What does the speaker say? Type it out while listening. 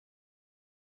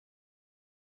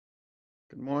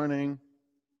Good morning.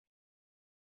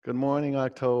 Good morning,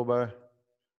 October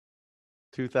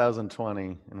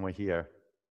 2020, and we're here.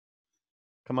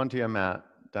 Come onto your mat,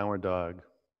 downward dog.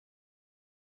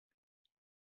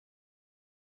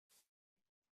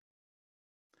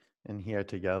 And here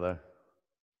together.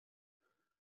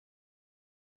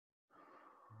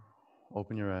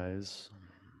 Open your eyes.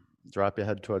 Drop your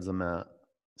head towards the mat.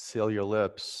 Seal your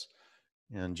lips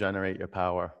and generate your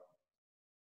power.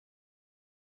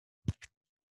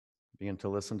 Begin to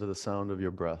listen to the sound of your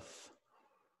breath.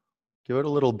 Give it a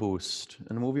little boost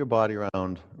and move your body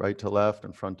around right to left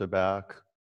and front to back.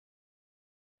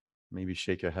 Maybe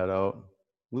shake your head out.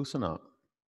 Loosen up.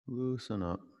 Loosen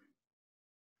up.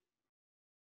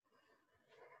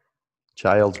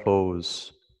 Child's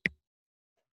pose.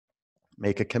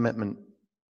 Make a commitment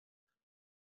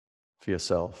for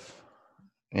yourself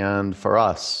and for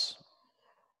us.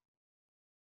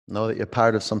 Know that you're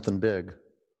part of something big.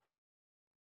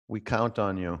 We count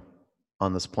on you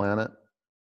on this planet,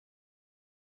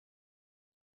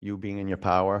 you being in your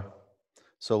power.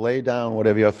 So lay down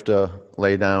whatever you have to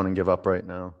lay down and give up right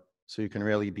now so you can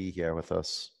really be here with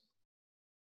us.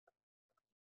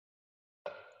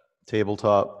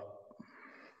 Tabletop.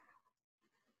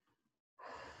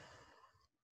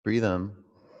 Breathe in.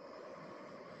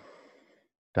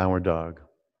 Downward dog.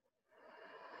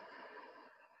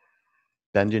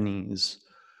 Bend your knees.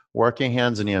 Work your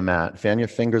hands into your mat. Fan your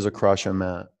fingers across your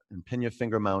mat and pin your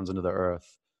finger mounds into the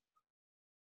earth.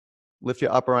 Lift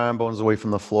your upper arm bones away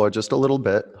from the floor just a little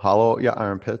bit. Hollow out your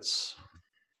armpits.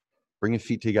 Bring your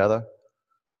feet together.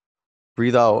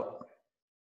 Breathe out.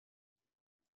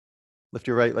 Lift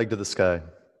your right leg to the sky.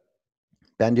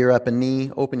 Bend your upper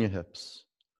knee. Open your hips.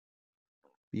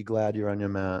 Be glad you're on your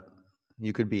mat.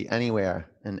 You could be anywhere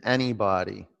in any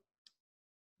body.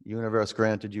 The universe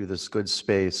granted you this good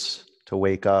space to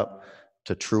wake up,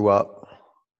 to true up,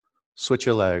 switch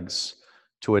your legs,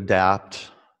 to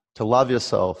adapt, to love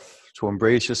yourself, to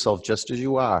embrace yourself just as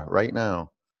you are right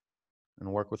now, and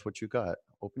work with what you got.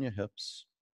 Open your hips.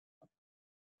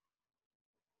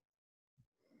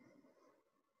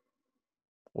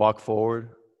 Walk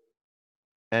forward.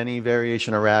 Any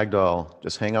variation of ragdoll,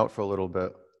 just hang out for a little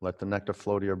bit. Let the nectar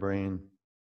flow to your brain.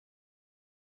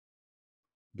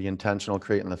 Be intentional,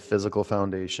 creating the physical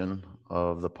foundation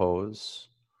of the pose.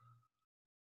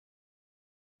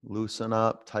 Loosen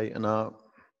up, tighten up.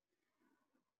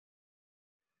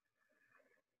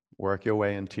 Work your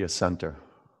way into your center.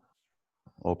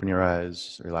 Open your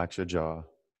eyes, relax your jaw.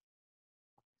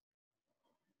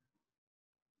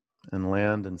 And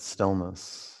land in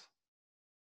stillness.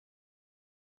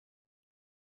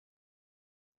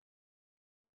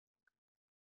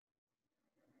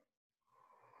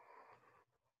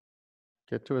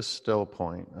 Get to a still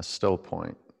point,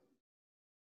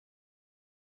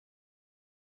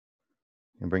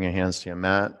 And bring your hands to your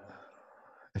mat.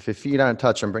 If your feet aren't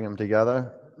touching, bring them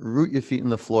together. Root your feet in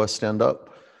the floor, stand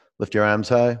up. Lift your arms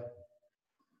high.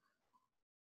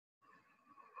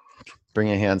 Bring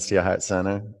your hands to your heart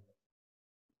center.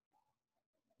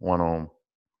 One Om.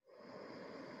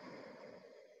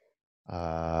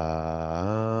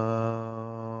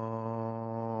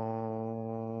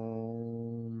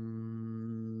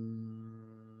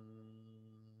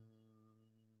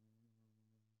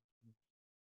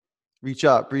 Reach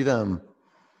up, breathe in.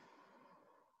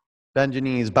 Bend your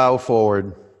knees, bow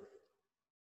forward.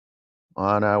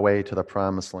 On our way to the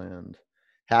promised land.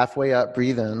 Halfway up,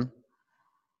 breathe in.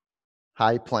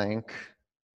 High plank.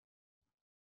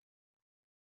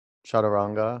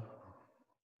 Chaturanga.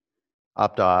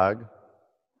 Up dog.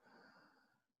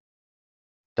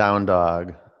 Down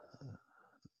dog.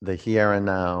 The here and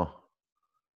now.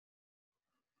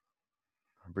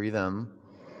 Breathe in.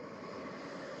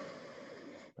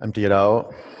 Empty it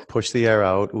out. Push the air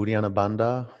out. Uddiyana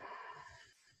Bandha.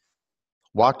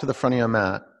 Walk to the front of your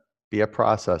mat. Be a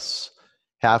process.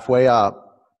 Halfway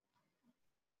up.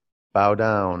 Bow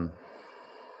down.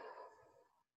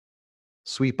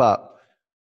 Sweep up.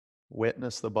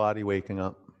 Witness the body waking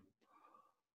up.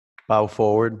 Bow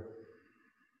forward.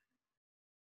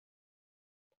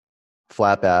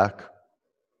 Flat back.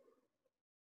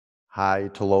 High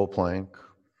to low plank.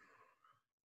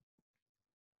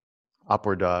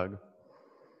 Upward dog.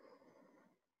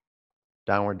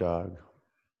 Downward dog.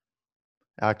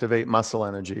 Activate muscle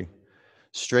energy.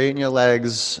 Straighten your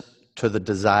legs to the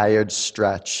desired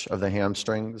stretch of the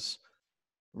hamstrings.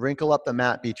 Wrinkle up the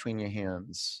mat between your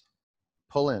hands.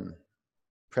 Pull in.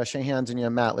 Press your hands in your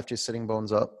mat. Lift your sitting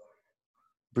bones up.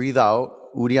 Breathe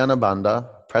out. Uddiyana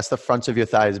Bandha. Press the fronts of your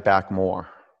thighs back more.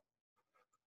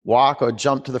 Walk or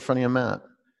jump to the front of your mat.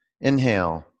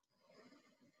 Inhale.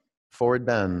 Forward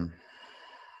bend.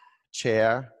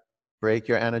 chair, break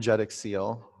your energetic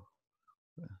seal,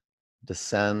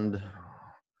 descend,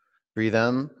 breathe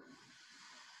in,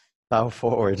 bow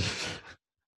forward,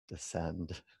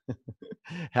 descend.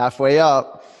 Halfway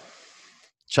up,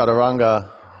 chaturanga,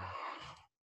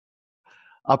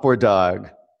 upward dog,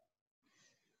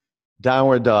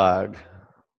 downward dog,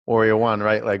 warrior one,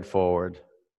 right leg forward.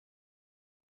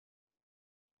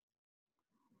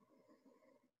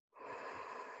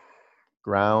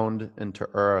 Ground into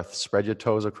earth, spread your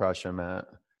toes across your mat.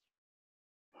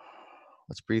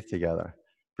 Let's breathe together.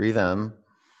 Breathe in,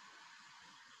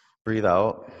 breathe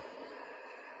out,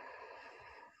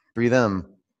 breathe in,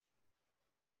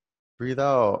 breathe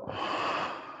out.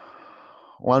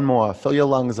 One more, fill your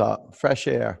lungs up, fresh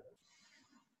air.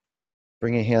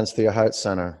 Bring your hands to your heart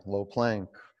center, low plank.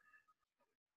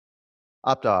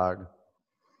 Up dog,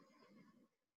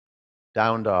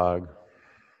 down dog,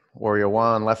 warrior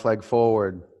one, left leg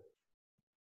forward.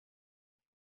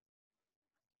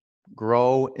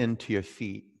 Grow into your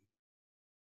feet.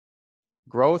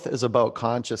 Growth is about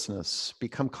consciousness.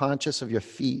 Become conscious of your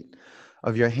feet,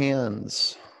 of your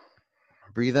hands.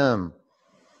 Breathe in.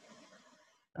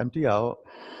 Empty out.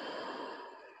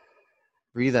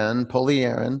 Breathe in, pull the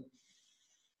air in.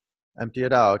 Empty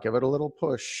it out, give it a little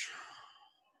push.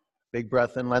 Big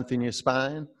breath in, lengthen your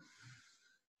spine.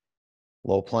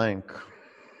 Low plank.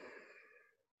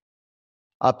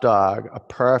 Up dog, a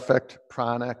perfect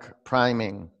pranic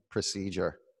priming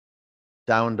procedure.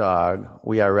 Down dog,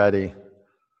 we are ready.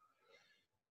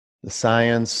 The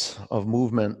science of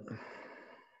movement.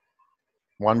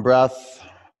 One breath,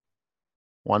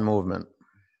 one movement.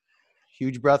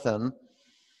 Huge breath in.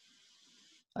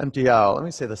 Empty out. Let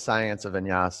me say the science of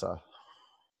vinyasa.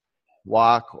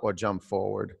 Walk or jump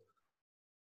forward.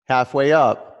 Halfway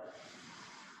up,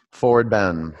 forward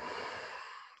bend.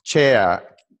 Chair.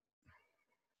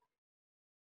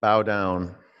 Bow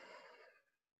down.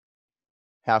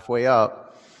 Halfway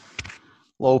up,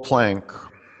 low plank.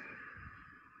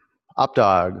 Up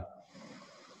dog.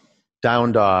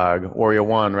 Down dog. Warrior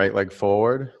one, right leg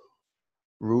forward.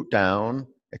 Root down.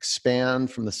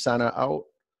 Expand from the center out.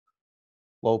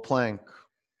 Low plank.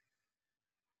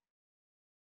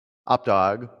 Up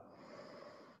dog.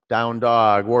 Down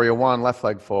dog. Warrior one, left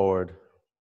leg forward.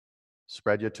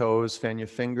 Spread your toes, fan your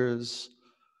fingers.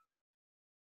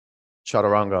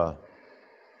 Chaturanga.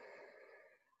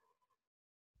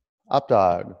 Up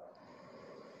dog.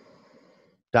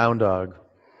 Down dog.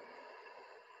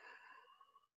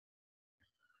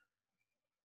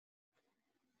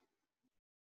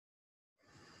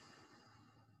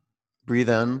 Breathe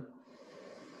in.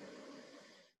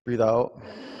 Breathe out.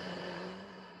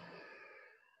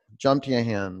 Jump to your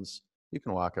hands. You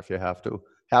can walk if you have to.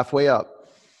 Halfway up.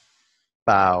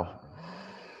 Bow.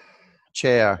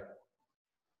 Chair.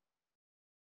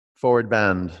 Forward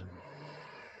bend.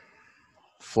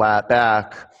 Flat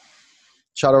back.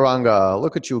 Chaturanga.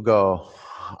 Look at you go.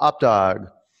 Up dog.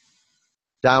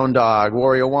 Down dog.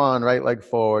 Warrior one, right leg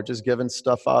forward. Just giving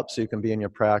stuff up so you can be in your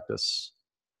practice.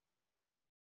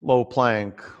 Low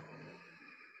plank.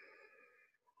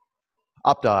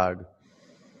 Up dog.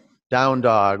 Down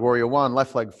dog. Warrior one,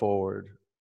 left leg forward.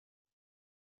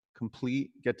 Complete.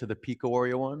 Get to the peak of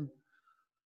warrior one.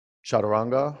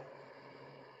 Chaturanga.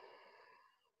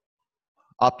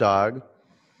 Up dog.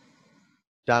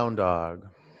 Down dog.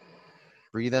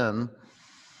 Breathe in.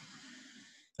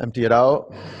 Empty it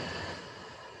out.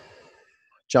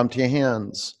 Jump to your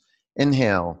hands.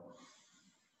 Inhale.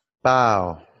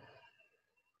 Bow.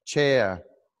 Chair.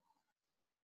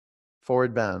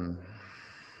 Forward bend.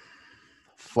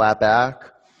 Flat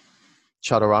back.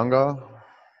 Chaturanga.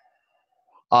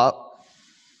 Up.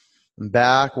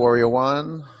 Back. Warrior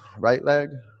one. Right leg.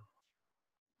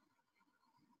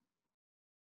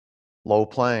 Low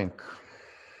plank.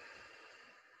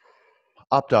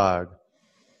 Up dog.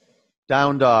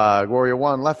 Down dog. Warrior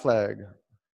one. Left leg.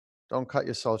 Don't cut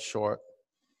yourself short.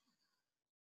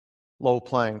 Low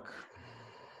plank.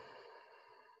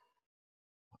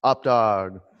 Up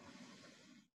dog.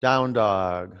 Down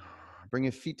dog. Bring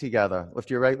your feet together. Lift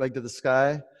your right leg to the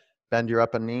sky. Bend your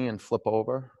upper knee and flip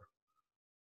over.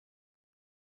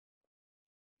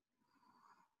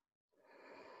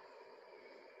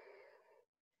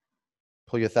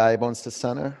 Pull your thigh bones to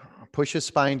center. Push your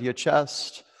spine to your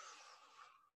chest.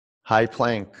 High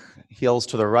plank. Heels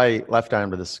to the right, left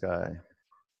arm to the sky.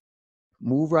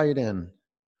 Move right in.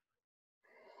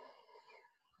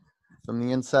 From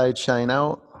the inside, shine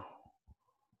out.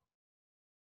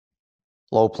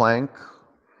 Low plank.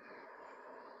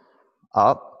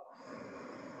 Up.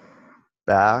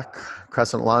 Back.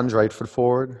 Crescent lunge, right foot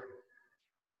forward.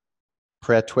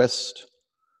 Prayer twist.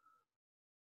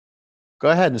 Go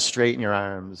ahead and straighten your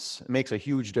arms. It makes a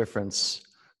huge difference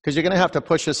because you're going to have to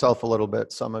push yourself a little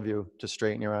bit, some of you, to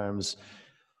straighten your arms.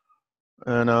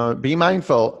 And be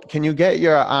mindful. Can you get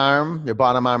your arm, your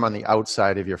bottom arm, on the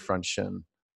outside of your front shin?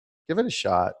 Give it a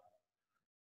shot.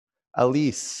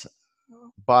 Elise,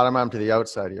 bottom arm to the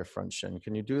outside of your front shin.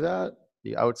 Can you do that?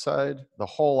 The outside, the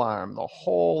whole arm, the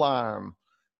whole arm.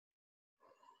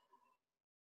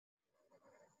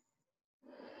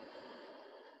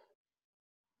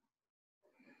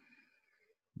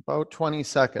 About 20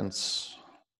 seconds.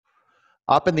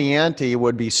 Up in the ante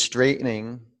would be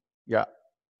straightening your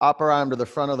upper arm to the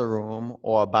front of the room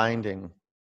or binding.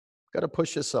 Got to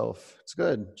push yourself. It's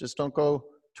good. Just don't go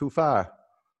too far. A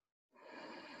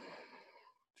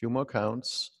few more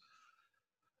counts.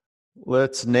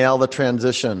 Let's nail the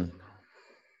transition.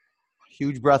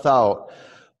 Huge breath out.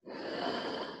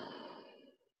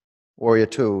 Warrior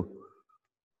two.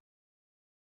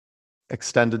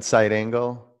 Extended side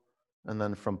angle. And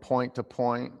then from point to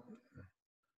point,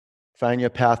 find your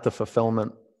path to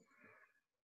fulfillment.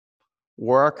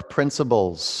 Work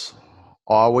principles.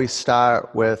 Always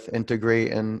start with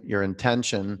integrating your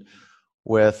intention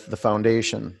with the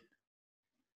foundation.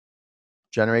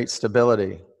 Generate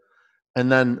stability.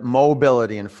 And then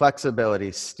mobility and flexibility.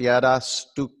 Sthira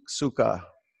Sukha.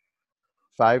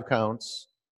 5 counts.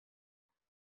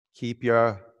 Keep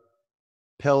your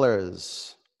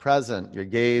pillars present, your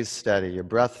gaze steady, your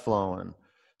breath flowing.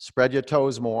 Spread your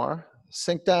toes more.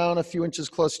 Sink down a few inches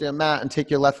closer to your mat and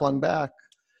take your left lung back.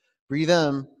 Breathe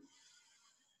in.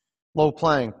 Low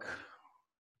plank.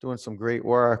 Doing some great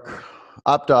work.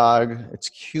 Up dog. It's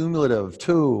cumulative.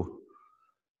 2.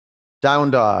 Down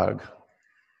dog.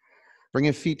 Bring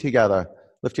your feet together.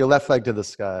 Lift your left leg to the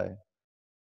sky.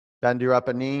 Bend your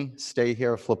upper knee. Stay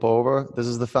here. Flip over. This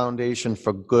is the foundation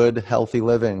for good, healthy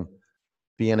living.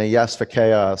 Being a yes for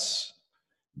chaos.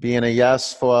 Being a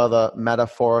yes for the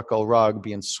metaphorical rug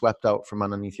being swept out from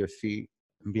underneath your feet.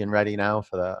 And being ready now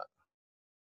for that.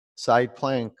 Side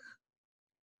plank.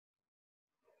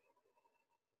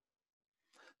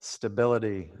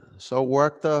 Stability. So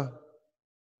work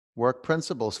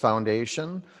principles,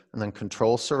 foundation, and then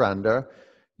control, surrender.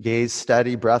 Gaze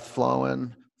steady, breath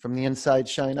flowing. From the inside,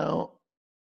 shine out.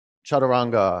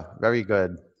 Chaturanga. Very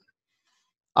good.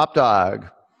 Up dog.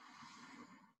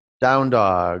 Down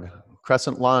dog.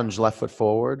 Crescent lunge, left foot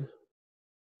forward.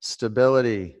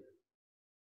 Stability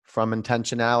from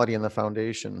intentionality in the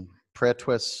foundation. Prayer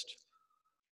twist.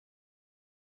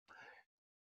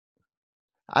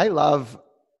 I love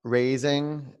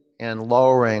raising and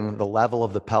lowering the level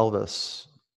of the pelvis.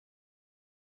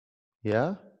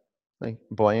 Yeah? Like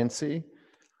buoyancy.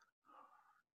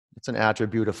 It's an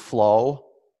attribute of flow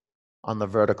on the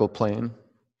vertical plane.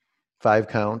 5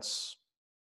 counts.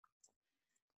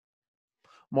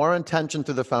 More intention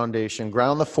through the foundation.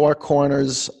 Ground the 4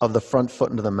 corners of the front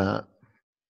foot into the mat.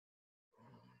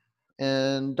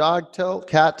 And dog tilt,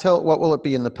 cat tilt, what will it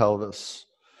be in the pelvis?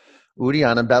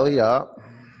 Uddiyana, belly up.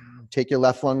 Take your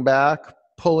left lung back.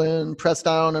 Pull in, press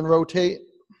down, and rotate.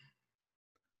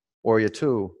 Warrior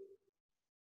two.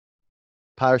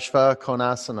 Parshva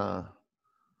Konasana.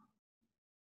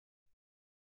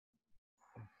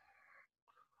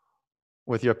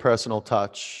 With your personal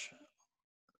touch.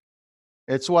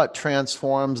 It's what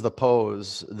transforms the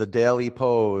pose, the daily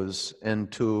pose,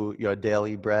 into your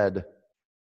daily bread.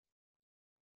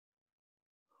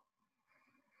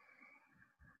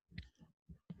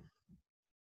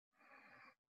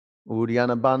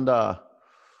 Uddiyana Bandha.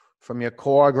 From your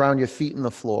core, ground your feet in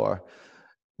the floor.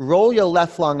 Roll your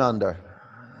left lung under.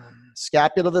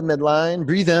 Scapula to the midline.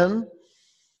 Breathe in.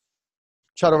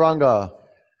 Chaturanga.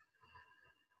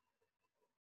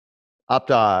 Up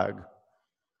dog.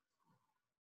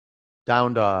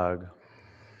 Down dog.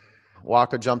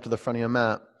 Walk or jump to the front of your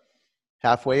mat.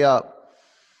 Halfway up.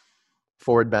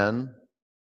 Forward bend.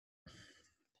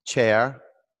 Chair.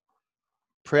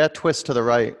 Prayer twist to the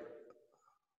right.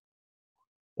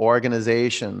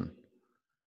 Organization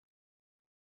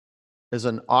is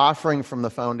an offering from the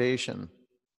foundation.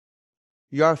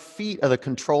 Your feet are the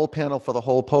control panel for the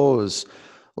whole pose.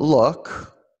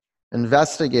 Look,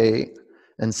 investigate,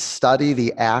 and study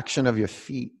the action of your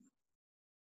feet.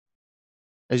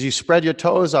 As you spread your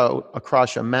toes out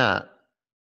across your mat,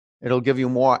 it'll give you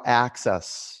more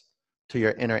access to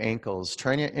your inner ankles.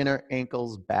 Turn your inner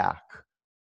ankles back.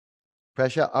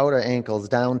 Press your outer ankles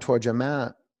down towards your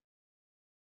mat.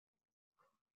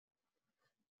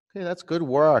 Okay, that's good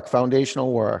work,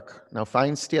 foundational work. Now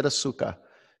find Sthira Sukha.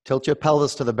 Tilt your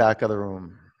pelvis to the back of the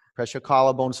room. Press your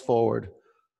collarbones forward.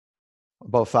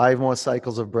 About 5 more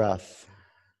cycles of breath.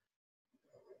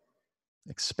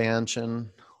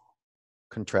 Expansion.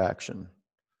 contraction.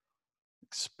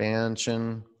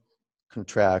 Expansion,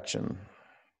 contraction.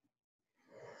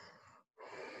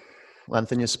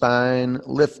 Lengthen your spine,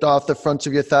 lift off the fronts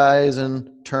of your thighs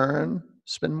and turn,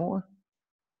 spin more.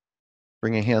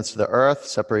 Bring your hands to the earth,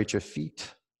 separate your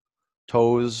feet,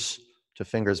 toes to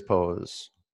fingers pose,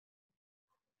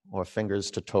 or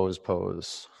fingers to toes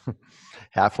pose.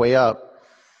 Halfway up,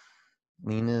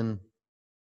 lean in.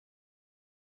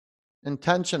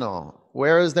 Intentional.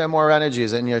 Where is there more energy?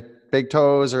 Is it in your big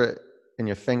toes or in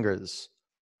your fingers?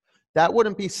 That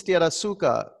wouldn't be Sthira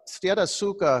Sukha. Sthira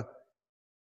Sukha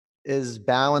is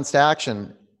balanced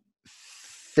action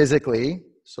physically.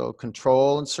 So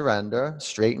control and surrender,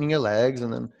 straightening your legs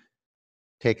and then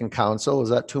taking counsel. Was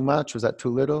that too much? Was that too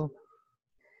little?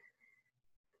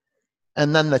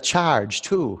 And then the charge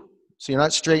too. So you're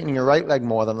not straightening your right leg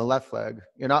more than the left leg.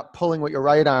 You're not pulling with your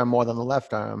right arm more than the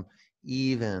left arm.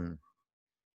 Even.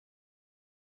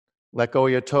 Let go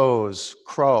of your toes,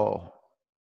 crow.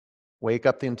 Wake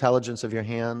up the intelligence of your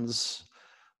hands,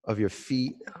 of your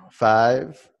feet.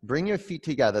 5, bring your feet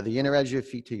together, the inner edge of your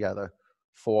feet together.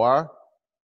 4,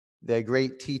 they're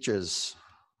great teachers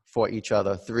for each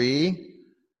other. 3,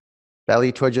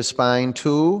 belly towards your spine.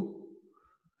 2,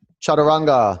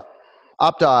 chaturanga,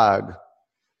 up dog,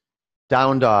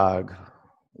 down dog.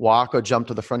 Walk or jump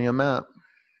to the front of your mat.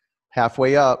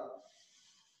 Halfway up,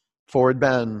 forward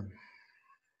bend.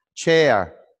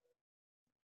 Chair,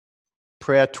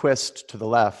 prayer twist to the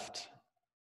left.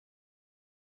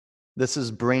 This is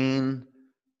brain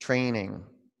training.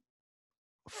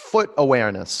 Foot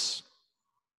awareness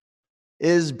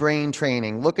is brain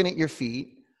training. Looking at your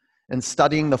feet and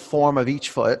studying the form of each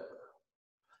foot,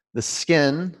 the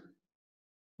skin.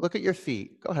 Look at your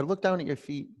feet. Go ahead, look down at your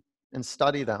feet and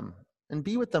study them and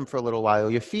be with them for a little while.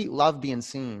 Your feet love being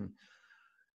seen.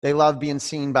 They love being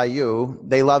seen by you.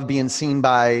 They love being seen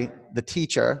by the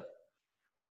teacher.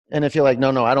 And if you're like,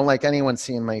 no, I don't like anyone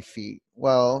seeing my feet.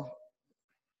 Well,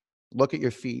 look at your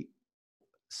feet.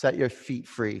 Set your feet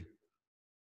free.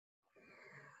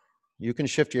 You can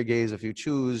shift your gaze if you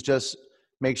choose. Just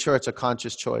make sure it's a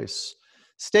conscious choice.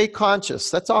 Stay conscious.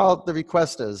 That's all the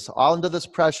request is. All under this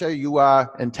pressure, you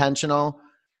are intentional.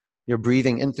 You're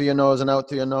breathing in through your nose and out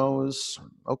through your nose.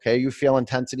 Okay, you feel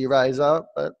intensity rise up,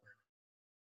 but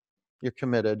you're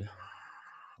committed.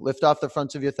 Lift off the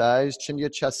fronts of your thighs, chin your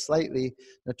chest slightly.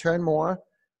 Now turn more.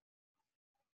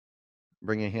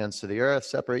 Bring your hands to the earth,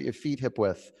 separate your feet hip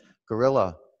width.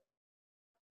 Gorilla.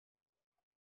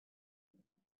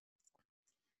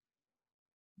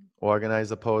 Organize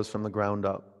the pose from the ground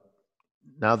up.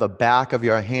 Now the back of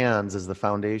your hands is the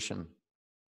foundation.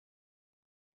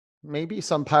 Maybe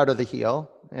some part of the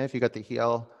heel. If you got the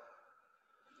heel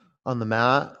on the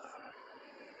mat,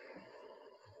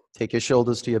 take your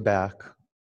shoulders to your back.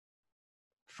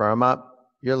 Firm up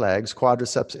your legs,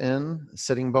 quadriceps in,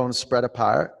 sitting bones spread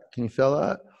apart. Can you feel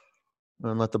that?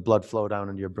 And let the blood flow down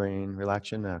into your brain.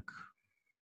 Relax your neck.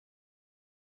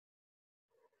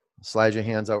 Slide your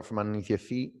hands out from underneath your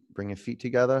feet. Bring your feet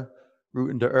together.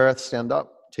 Root into earth. Stand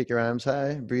up. Take your arms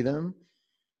high. Breathe in.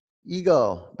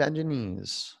 Eagle. Bend your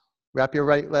knees. Wrap your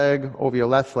right leg over your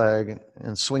left leg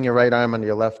and swing your right arm under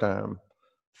your left arm.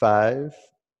 5.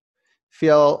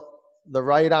 Feel the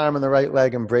right arm and the right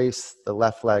leg embrace the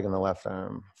left leg and the left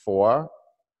arm. 4,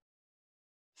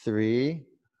 3,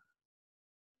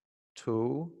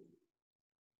 2,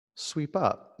 sweep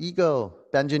up. Eagle.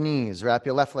 Bend your knees. Wrap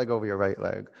your left leg over your right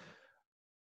leg.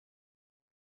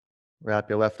 Wrap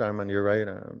your left arm under your right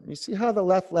arm. You see how the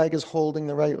left leg is holding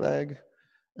the right leg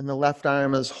and the left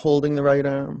arm is holding the right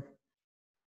arm?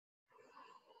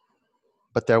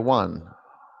 But they're one.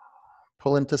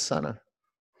 Pull into center.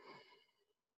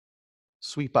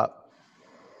 Sweep up.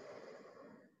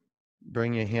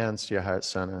 Bring your hands to your heart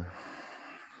center.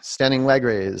 Standing leg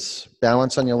raise.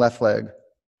 Balance on your left leg.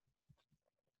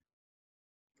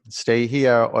 Stay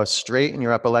here or straighten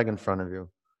your upper leg in front of you.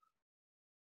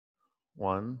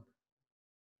 1,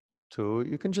 2.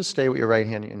 You can just stay with your right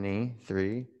hand at your knee.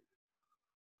 3,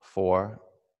 4.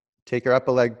 Take your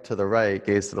upper leg to the right,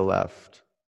 gaze to the left.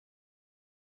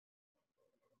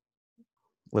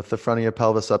 Lift the front of your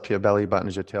pelvis up to your belly button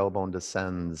as your tailbone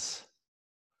descends.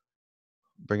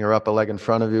 Bring your upper leg in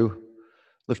front of you.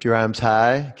 Lift your arms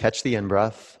high. Catch the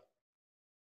in-breath.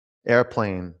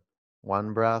 Airplane.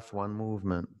 1 breath, 1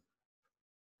 movement.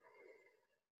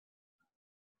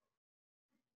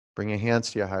 Bring your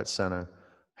hands to your heart center.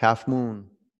 Half moon.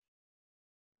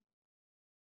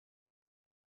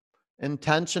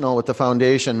 Intentional with the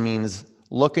foundation means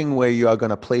looking where you are going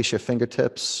to place your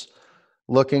fingertips,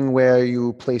 looking where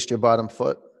you placed your bottom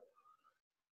foot.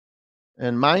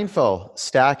 And mindful,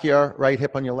 stack your right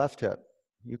hip on your left hip.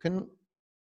 You can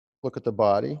look at the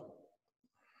body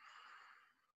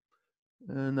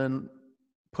and then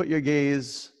put your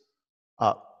gaze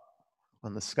up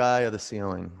on the sky or the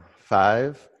ceiling.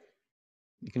 5,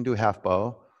 you can do half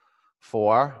bow.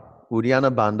 4,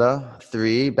 Uddiyana Bandha.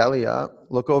 3, belly up.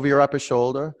 Look over your upper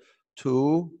shoulder.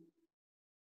 2,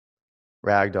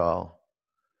 ragdoll.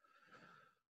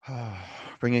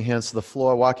 Bring your hands to the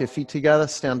floor. Walk your feet together.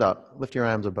 Stand up. Lift your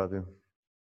arms above you.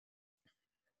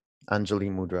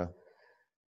 Anjali Mudra.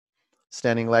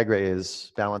 Standing leg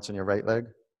raise. Balance on your right leg.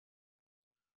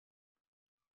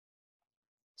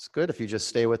 It's good if you just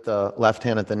stay with the left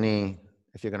hand at the knee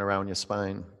if you're going to round your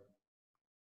spine.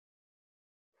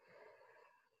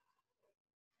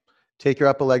 Take your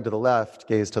upper leg to the left,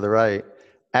 gaze to the right.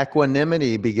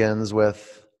 Equanimity begins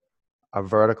with a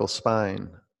vertical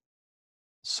spine,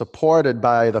 supported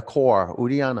by the core,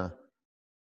 Uddiyana.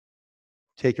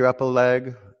 Take your upper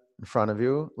leg in front of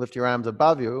you, lift your arms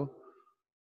above you,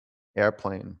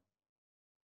 airplane.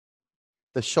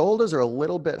 The shoulders are a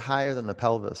little bit higher than the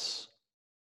pelvis.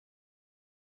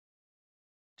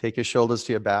 Take your shoulders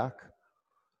to your back,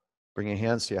 bring your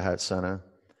hands to your heart center,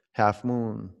 half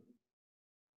moon.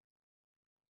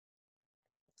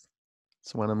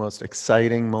 It's one of the most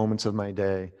exciting moments of my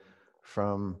day,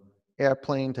 from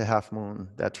airplane to half moon,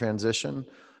 that transition.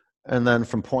 And then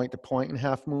from point to point in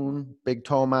half moon, big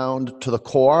toe mound to the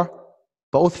core,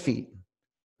 both feet.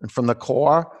 And from the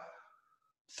core,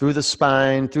 through the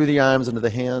spine, through the arms, into the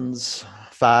hands.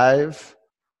 5,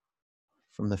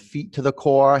 from the feet to the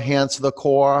core, hands to the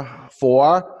core.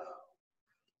 4,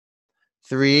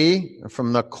 3,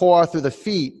 from the core through the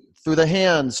feet, through the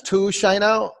hands. 2, shine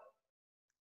out.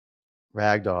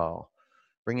 Ragdoll.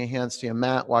 Bring your hands to your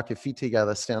mat, walk your feet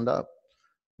together, stand up.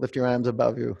 Lift your arms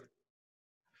above you.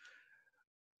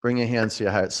 Bring your hands to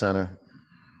your heart center.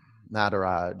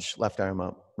 Nataraj, left arm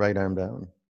up, right arm down.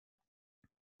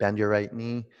 Bend your right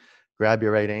knee, grab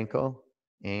your right ankle,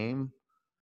 aim,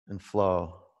 and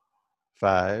flow.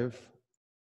 5,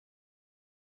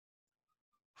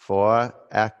 4,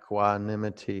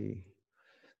 equanimity.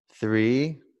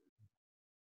 3,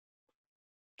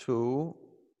 2,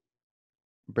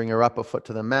 bring your upper foot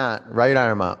to the mat, right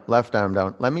arm up, left arm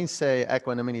down. Let me say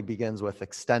equanimity begins with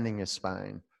extending your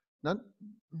spine.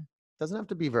 Doesn't have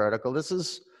to be vertical. This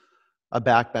is a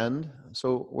back bend,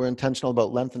 so we're intentional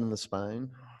about lengthening the spine.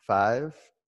 5,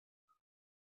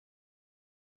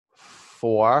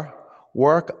 4,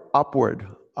 work upward.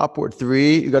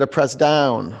 3, you got to press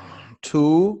down.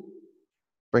 2,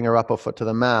 bring your upper foot to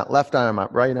the mat, left arm up,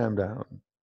 right arm down.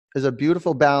 There's a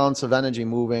beautiful balance of energy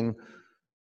moving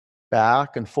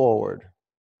back and forward,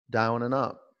 down and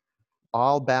up,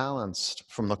 all balanced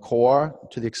from the core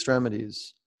to the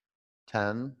extremities.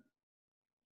 10,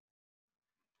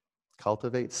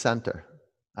 cultivate center,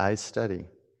 eyes steady.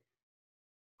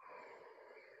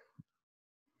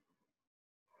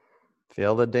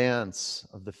 Feel the dance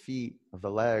of the feet, of the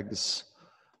legs.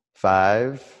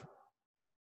 5,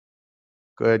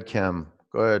 good, Kim,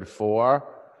 good. 4,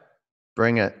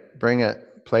 bring it,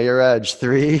 play your edge.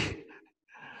 3,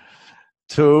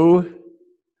 2,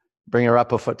 bring your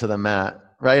upper foot to the mat,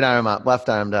 right arm up, left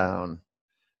arm down.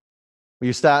 Were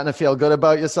you starting to feel good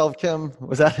about yourself, Kim?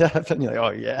 Was that happening? You're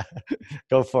like, oh yeah,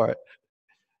 go for it.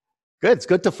 Good, it's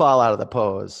good to fall out of the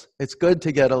pose. It's good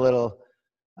to get a little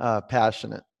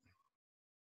passionate.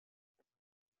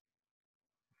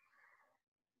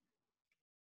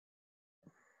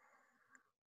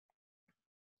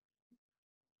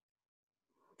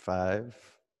 5,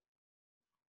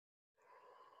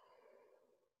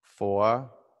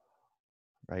 4,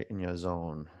 right in your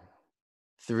zone.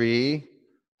 3,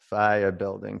 fire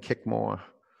building, kick more.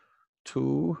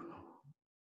 2,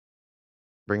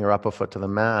 bring your upper foot to the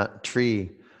mat, tree,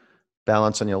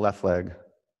 balance on your left leg.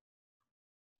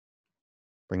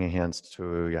 Bring your hands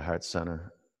to your heart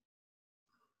center.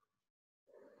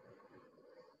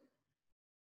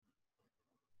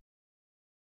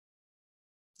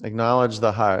 Acknowledge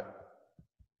the heart.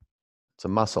 It's a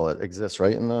muscle. It exists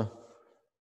right in the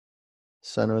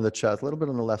center of the chest, a little bit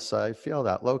on the left side. Feel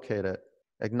that. Locate it.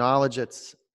 Acknowledge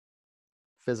its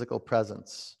physical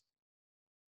presence.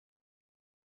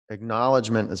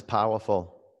 Acknowledgement is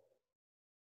powerful.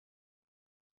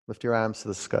 Lift your arms to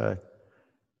the sky.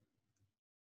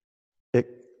 It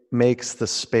makes the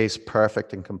space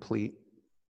perfect and complete.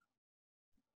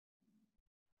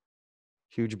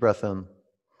 Huge breath in.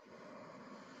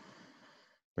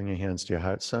 Bring your hands to your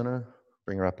heart center.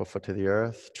 Bring your upper foot to the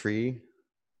earth, tree.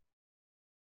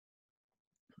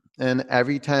 And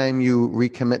every time you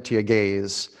recommit to your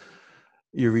gaze,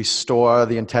 you restore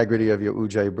the integrity of your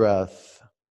Ujjayi breath.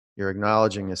 You're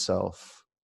acknowledging yourself.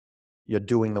 you're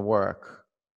doing the work.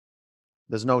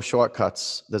 There's no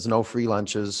shortcuts. There's no free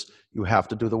lunches. You have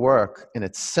to do the work. And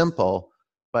it's simple,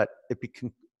 but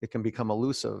it can become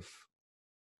elusive.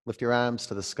 Lift your arms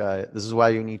to the sky. This is why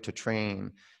you need to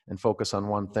train and focus on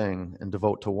one thing and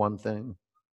devote to one thing.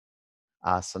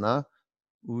 Asana,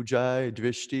 Ujjayi,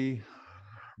 Drishti.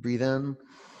 Breathe in.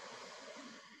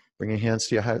 Bring your hands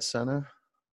to your heart center.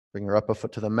 Bring your upper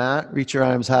foot to the mat. Reach your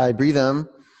arms high. Breathe in.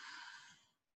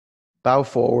 Bow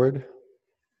forward.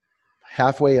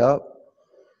 Halfway up.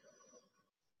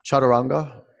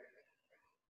 Chaturanga.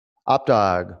 Up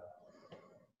dog.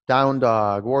 Down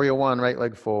dog. Warrior one, right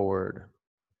leg forward.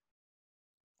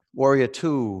 Warrior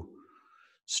two.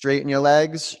 Straighten your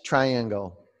legs.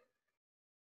 Triangle.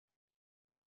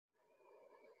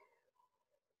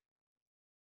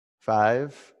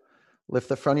 Five. Lift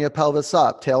the front of your pelvis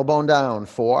up. Tailbone down.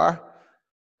 Four.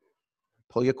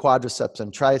 Pull your quadriceps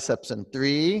and triceps in.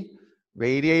 Three.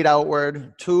 Radiate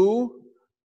outward. Two.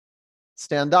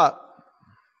 Stand up.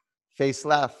 Face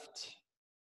left.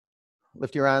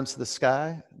 Lift your arms to the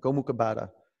sky. Go Mukha Baddha.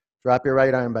 Drop your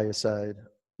right arm by your side.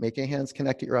 Make your hands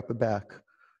connect at your upper back.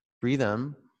 Breathe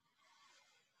in.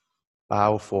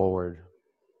 Bow forward.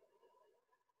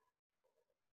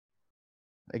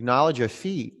 Acknowledge your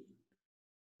feet.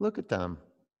 Look at them.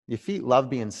 Your feet love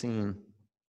being seen.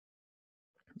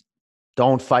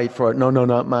 Don't fight for it. No,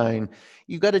 not mine.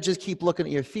 You got to just keep looking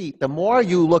at your feet. The more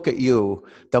you look at you,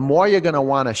 the more you're going to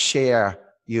want to share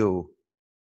you.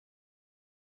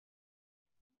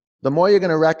 The more you're going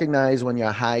to recognize when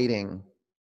you're hiding.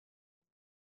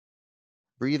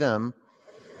 Breathe in.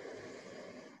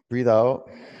 Breathe out.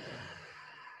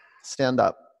 Stand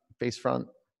up. Face front.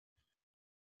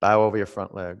 Bow over your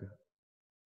front leg.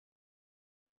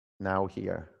 Now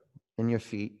here, in your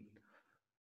feet,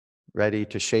 ready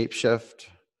to shape shift.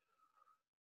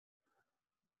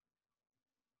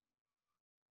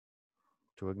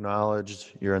 To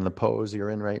acknowledge you're in the pose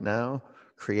you're in right now,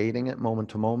 creating it moment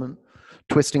to moment.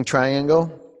 Twisting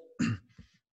triangle.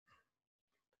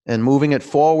 And moving it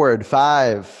forward.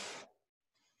 5,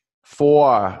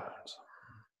 4,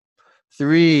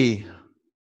 3,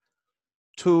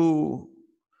 2,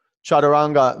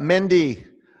 chaturanga. Mendi.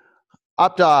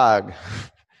 Up dog.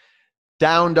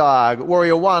 Down dog.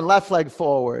 Warrior one, left leg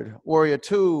forward. Warrior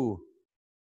two.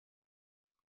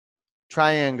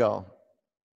 Triangle.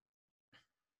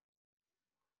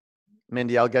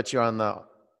 Mindy, I'll get you on the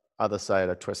other side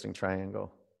of twisting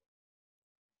triangle.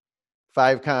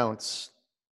 5 counts.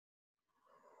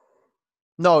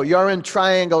 No, you're in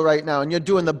triangle right now, and you're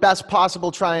doing the best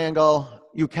possible triangle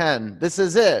you can. This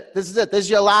is it. This is it. This is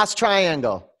your last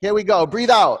triangle. Here we go. Breathe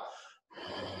out.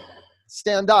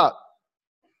 Stand up.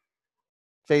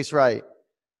 Face right.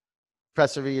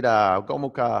 Prasarita. Go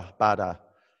Mukha Baddha.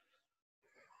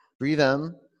 Breathe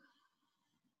in.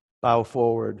 Bow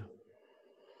forward.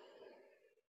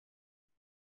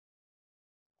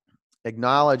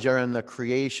 Acknowledge you're in the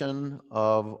creation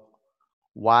of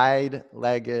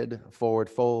wide-legged forward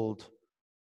fold.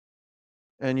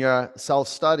 And your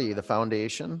self-study, the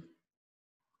foundation.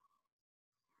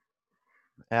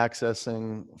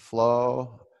 Accessing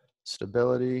flow,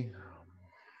 stability.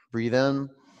 Breathe in.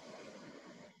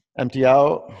 Empty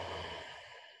out.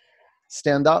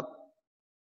 Stand up.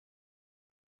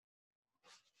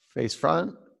 Face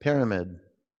front. Pyramid.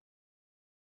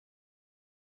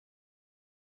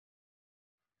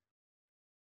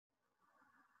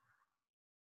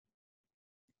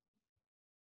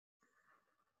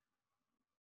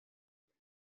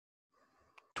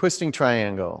 Twisting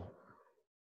triangle.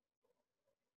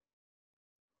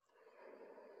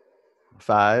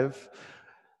 5.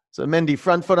 So Mindy,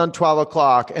 front foot on 12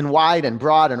 o'clock and widen,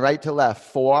 broaden, right to left.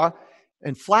 4.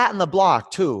 And flatten the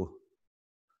block, 2.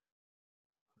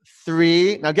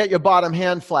 3. Now get your bottom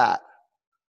hand flat.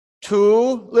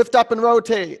 2. Lift up and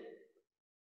rotate.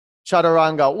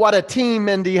 Chaturanga. What a team,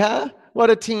 Mindy, huh? What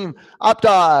a team. Up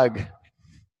dog.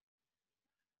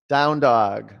 Down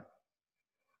dog.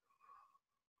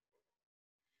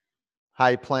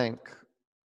 High plank.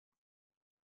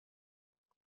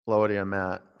 Lower to your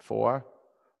mat. 4,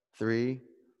 3,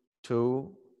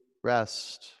 2,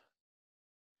 rest.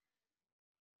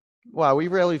 Wow, we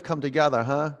really have come together,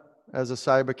 huh? As a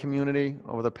cyber community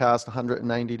over the past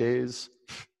 190 days.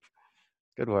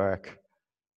 Good work.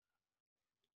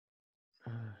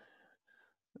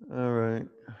 All right.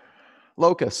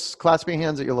 Locust, clasp your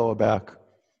hands at your lower back.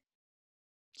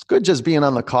 It's good just being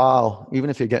on the call, even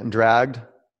if you're getting dragged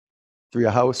through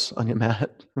your house on your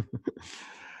mat.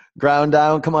 Ground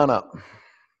down, come on up.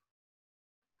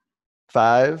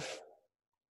 5.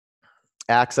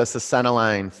 Access the center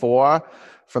line. 4,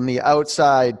 From the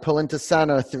outside, pull into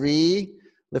center. 3,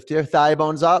 lift your thigh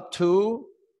bones up. 2,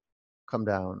 come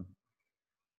down.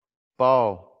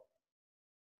 Bow.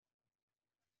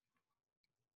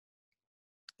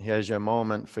 Here's your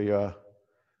moment for your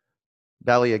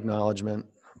belly acknowledgement.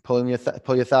 Pull your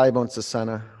thigh bones to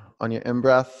center. On your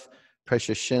in-breath, press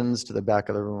your shins to the back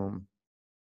of the room.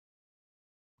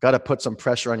 Got to put some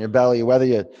pressure on your belly. Whether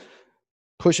you're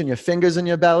pushing your fingers in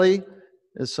your belly,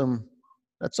 that's some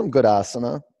good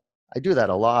asana. I do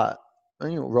that a lot.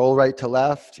 And you roll right to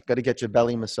left. You got to get your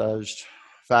belly massaged.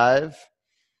 5,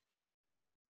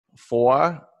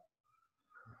 4,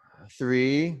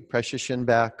 3. Press your shin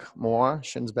back more.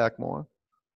 Shins back more.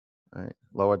 All right.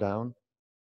 Lower down.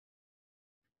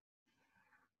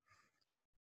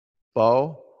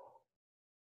 Bow.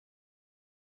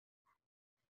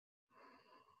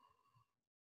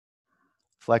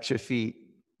 Flex your feet.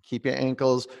 Keep your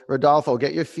ankles. Rodolfo,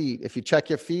 get your feet. If you check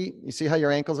your feet, you see how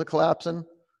your ankles are collapsing?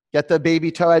 Get the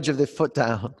baby toe edge of the foot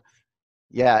down.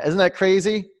 Yeah, isn't that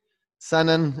crazy?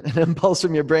 Sending an impulse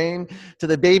from your brain to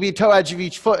the baby toe edge of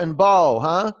each foot and bow,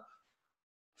 huh?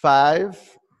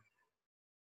 5,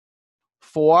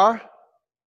 4,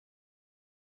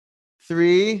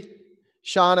 3.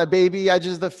 Shauna, baby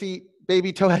edges the feet,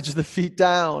 baby toe edge of the feet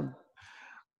down.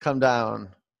 Come down.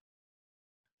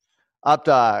 Up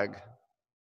dog.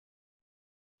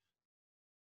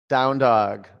 Down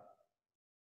dog.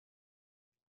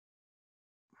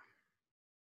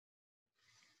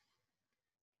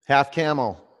 Half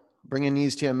camel. Bring your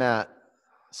knees to your mat.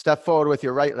 Step forward with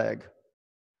your right leg.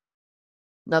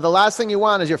 Now, the last thing you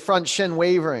want is your front shin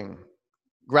wavering.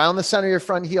 Ground the center of your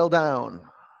front heel down.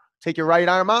 Take your right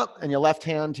arm up and your left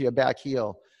hand to your back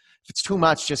heel. If it's too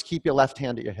much, just keep your left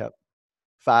hand at your hip.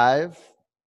 5.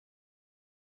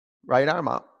 Right arm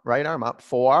up. Right arm up.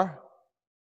 4.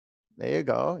 There you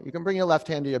go. You can bring your left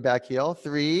hand to your back heel.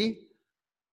 3.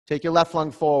 Take your left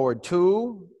lung forward.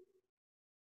 2.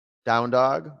 Down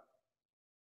dog.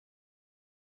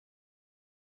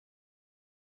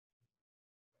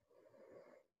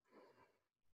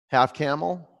 Half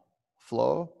camel.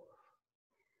 Flow.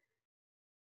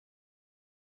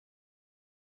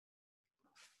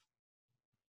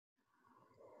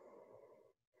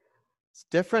 It's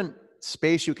different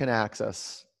space you can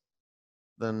access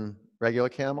than regular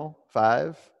camel.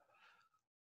 5.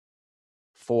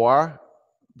 4.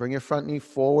 Bring your front knee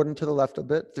forward and to the left a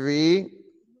bit. 3,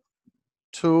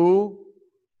 2,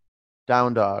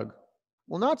 down dog.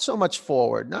 Well, not so much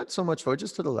forward,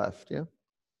 just to the left, yeah?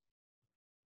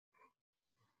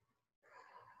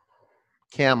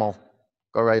 Camel,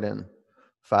 go right in.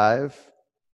 5,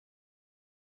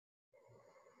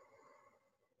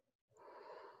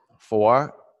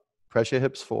 4, press your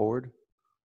hips forward.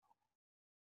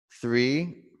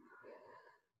 3,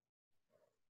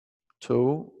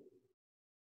 2,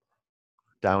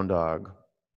 down dog.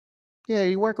 Yeah,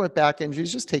 you're working with back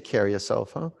injuries, just take care of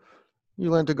yourself, huh? You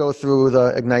learn to go through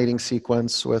the igniting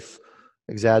sequence with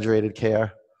exaggerated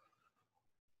care.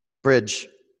 Bridge.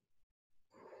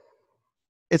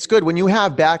 It's good. When you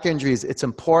have back injuries, it's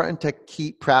important to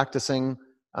keep practicing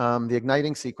the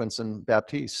igniting sequence in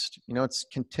Baptiste. You know, it's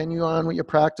continue on with your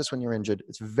practice when you're injured.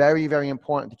 It's very, very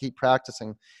important to keep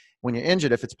practicing when you're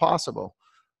injured if it's possible.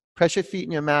 Press your feet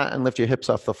in your mat and lift your hips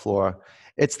off the floor.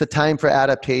 It's the time for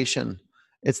adaptation.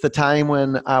 It's the time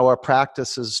when our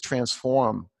practices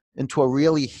transform into a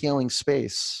really healing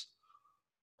space.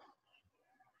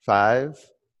 5,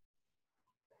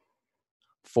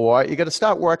 4, you got to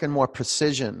start working more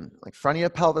precision, like front of your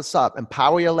pelvis up,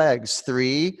 empower your legs.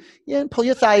 3, and pull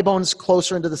your thigh bones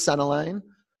closer into the center line.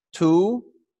 2,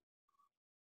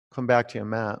 come back to your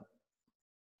mat.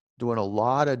 Doing a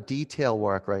lot of detail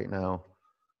work right now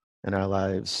in our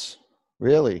lives.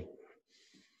 Really.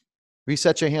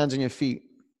 Reset your hands and your feet.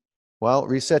 Well,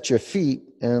 reset your feet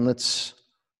and let's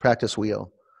practice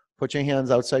wheel. Put your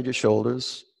hands outside your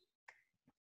shoulders.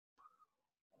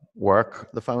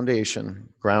 Work the foundation.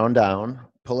 Ground down.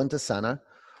 Pull into center.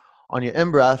 On your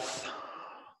in-breath,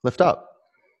 lift up.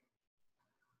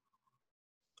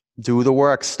 Do the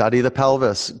work. Study the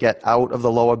pelvis. Get out of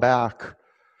the lower back.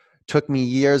 Took me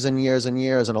years and years and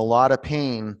years and a lot of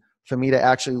pain for me to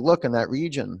actually look in that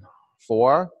region.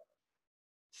 4,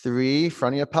 3,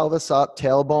 front of your pelvis up,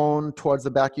 tailbone towards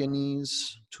the back of your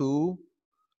knees. 2,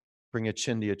 bring your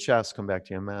chin to your chest, come back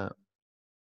to your mat.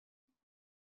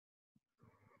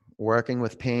 Working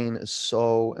with pain is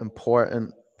so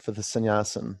important for the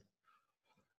sannyasin.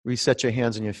 Reset your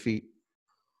hands and your feet.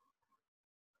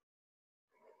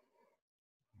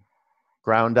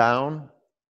 Ground down,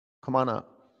 come on up.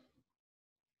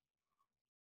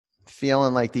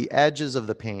 feeling like the edges of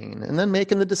the pain, and then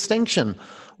making the distinction.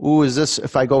 Ooh, is this,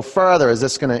 if I go further, is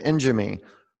this going to injure me?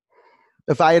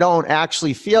 If I don't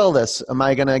actually feel this, am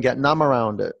I going to get numb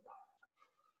around it?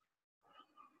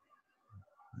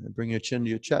 Bring your chin to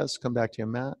your chest, come back to your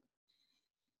mat.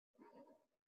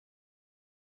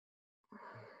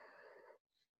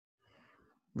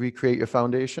 Recreate your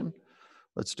foundation.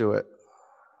 Let's do it.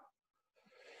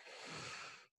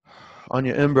 On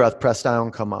your in-breath, press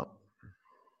down, come up.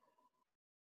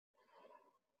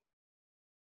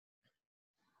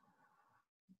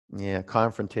 Yeah,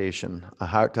 confrontation, a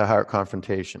heart-to-heart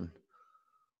confrontation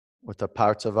with the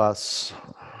parts of us,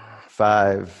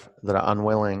 5, that are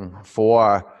unwilling,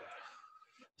 4,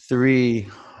 3,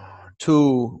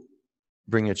 2,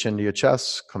 bring your chin to your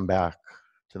chest, come back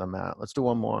to the mat. Let's do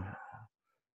one more.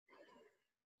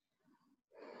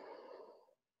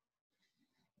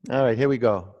 All right, here we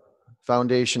go.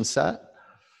 Foundation set.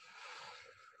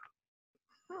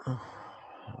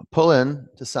 Pull in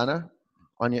to center.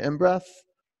 On your in-breath,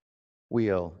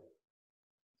 wheel.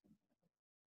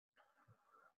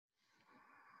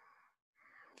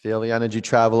 Feel the energy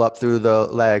travel up through the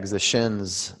legs, the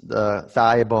shins, the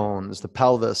thigh bones, the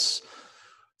pelvis,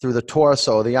 through the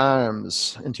torso, the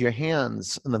arms, into your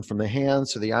hands, and then from the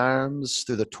hands to the arms,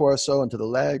 through the torso, into the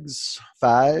legs.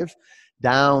 5,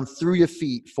 down through your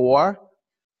feet. 4,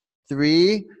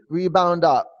 3, rebound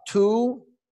up. 2,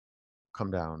 come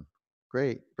down.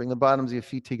 Great. Bring the bottoms of your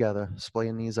feet together. Splay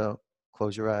your knees out.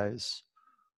 Close your eyes.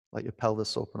 Let your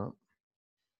pelvis open up.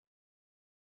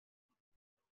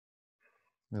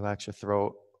 Relax your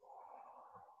throat.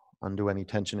 Undo any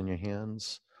tension in your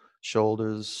hands,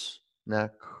 shoulders,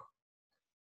 neck.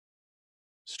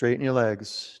 Straighten your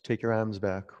legs. Take your arms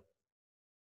back.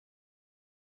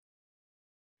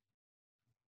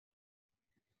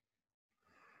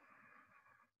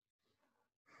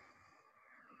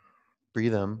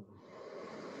 Breathe in.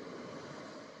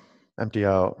 Empty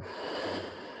out.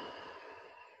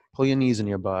 Pull your knees in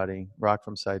your body. Rock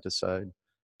from side to side.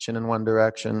 Chin in one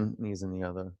direction, knees in the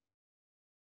other.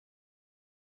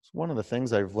 It's one of the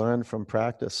things I've learned from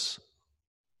practice.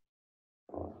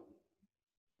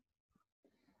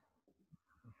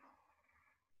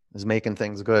 Is making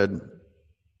things good.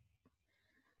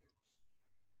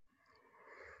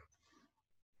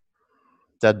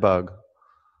 Dead bug.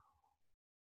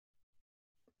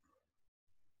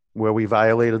 Where we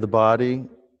violated the body,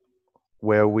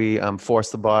 where we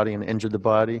forced the body and injured the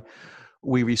body,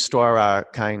 we restore our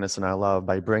kindness and our love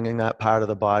by bringing that part of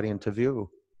the body into view.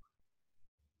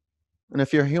 And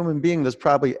if you're a human being, there's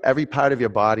probably every part of your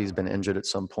body's been injured at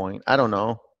some point. I don't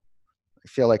know. I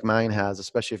feel like mine has,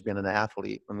 especially if you've been an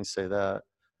athlete. Let me say that.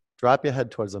 Drop your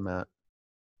head towards the mat.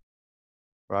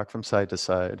 Rock from side to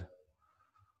side.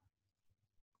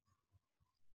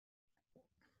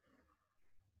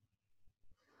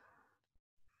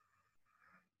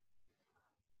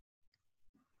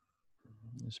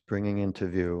 Just bringing into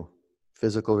view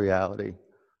physical reality.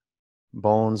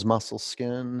 Bones, muscle,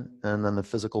 skin, and then the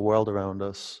physical world around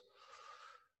us.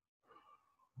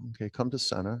 Okay, come to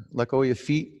center. Let go of your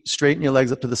feet. Straighten your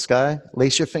legs up to the sky.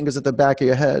 Lace your fingers at the back of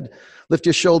your head. Lift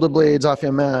your shoulder blades off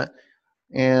your mat.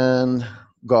 And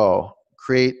go.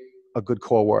 Create a good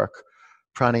core work.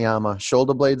 Pranayama.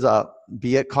 Shoulder blades up.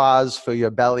 Be it cause for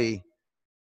your belly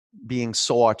being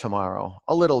sore tomorrow.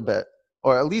 A little bit.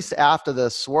 Or at least after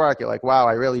this work, you're like, wow,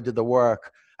 I really did the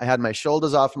work. I had my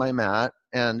shoulders off my mat.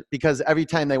 And because every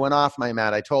time they went off my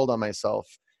mat, I told on myself.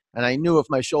 And I knew if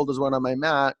my shoulders weren't on my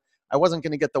mat, I wasn't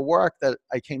going to get the work that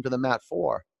I came to the mat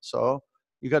for. So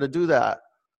you got to do that.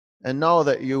 And know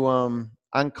that you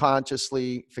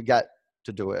unconsciously forget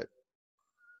to do it.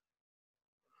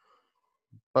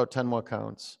 About 10 more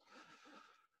counts.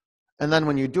 And then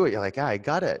when you do it, you're like, I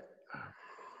got it.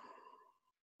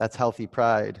 That's healthy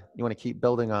pride. You want to keep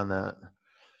building on that.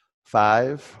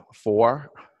 5,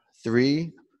 4,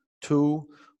 3, 2,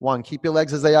 1. Keep your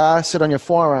legs as they are. Sit on your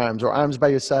forearms or arms by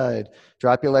your side.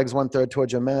 Drop your legs 1/3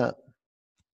 towards your mat.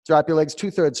 Drop your legs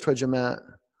 2/3 towards your mat.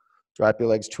 Drop your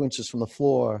legs 2 inches from the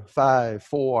floor. 5,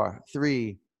 4,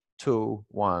 3, 2,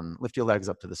 1. Lift your legs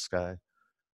up to the sky.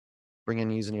 Bring your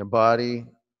knees in your body.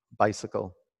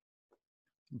 Bicycle.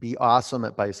 Be awesome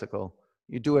at bicycle.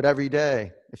 You do it every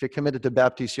day. If you're committed to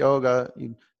Baptiste Yoga,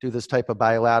 you do this type of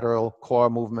bilateral core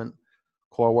movement,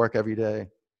 core work every day.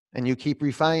 And you keep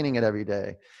refining it every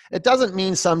day. It doesn't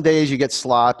mean some days you get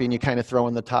sloppy and you kind of throw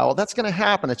in the towel. That's going to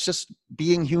happen. It's just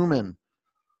being human.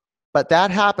 But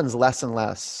that happens less and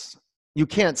less. You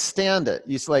can't stand it.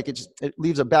 It's like it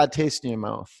leaves a bad taste in your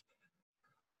mouth.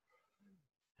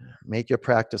 Make your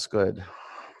practice good.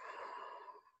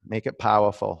 Make it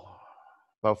powerful.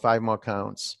 About 5 more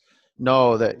counts.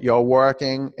 Know that you're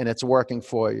working and it's working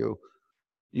for you.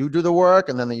 You do the work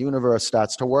and then the universe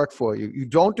starts to work for you. You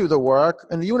don't do the work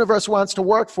and the universe wants to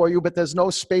work for you, but there's no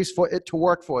space for it to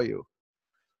work for you.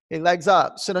 Hey, legs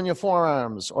up, sit on your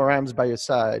forearms or arms by your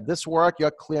side. This work, you're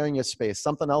clearing your space.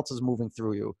 Something else is moving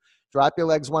through you. Drop your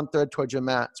legs 1/3 towards your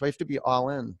mat. So you have to be all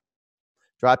in.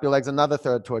 Drop your legs another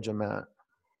third towards your mat.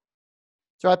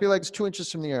 Drop your legs 2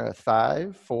 inches from the earth.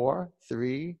 5, 4,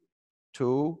 3,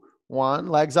 2, 1.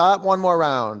 Legs up, one more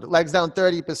round. Legs down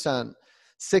 30%,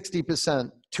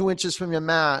 60%, 2 inches from your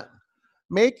mat.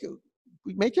 Make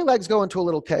your legs go into a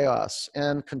little chaos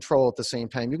and control at the same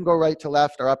time. You can go right to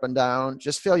left or up and down.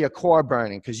 Just feel your core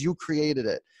burning because you created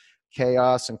it.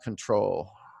 Chaos and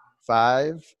control.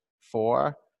 5,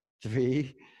 4,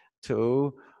 3,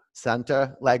 2,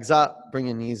 center. Legs up. Bring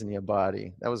your knees into your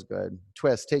body. That was good.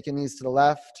 Twist. Take your knees to the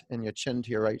left and your chin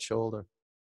to your right shoulder.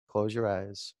 Close your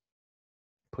eyes.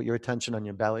 Put your attention on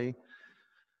your belly.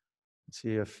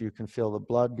 See if you can feel the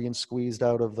blood being squeezed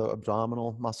out of the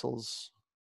abdominal muscles.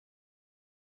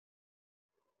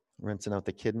 Rinsing out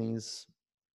the kidneys.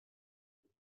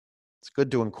 It's good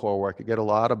doing core work. You get a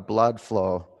lot of blood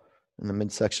flow in the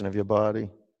midsection of your body.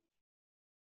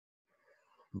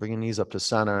 Bring your knees up to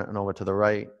center and over to the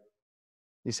right.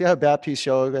 You see how Baptiste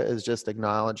Yoga is just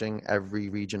acknowledging every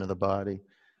region of the body,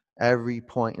 every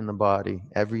point in the body,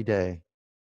 every day.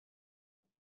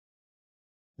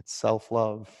 It's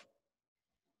self-love.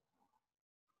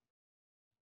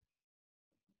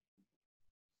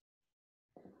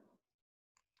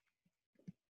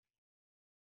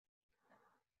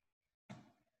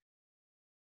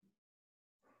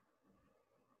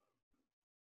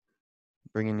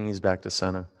 Bring your knees back to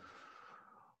center.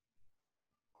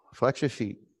 Flex your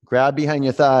feet. Grab behind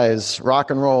your thighs.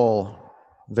 Rock and roll.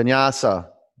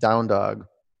 Vinyasa. Down dog.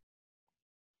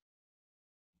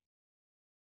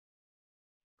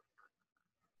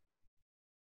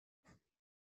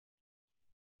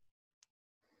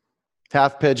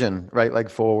 Half pigeon. Right leg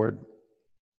forward.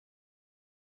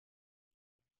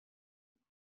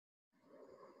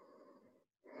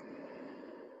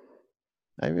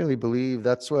 I really believe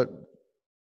that's what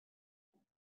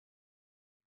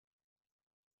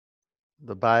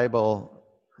the Bible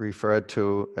referred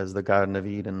to as the Garden of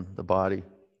Eden, the body,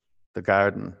 the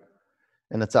garden.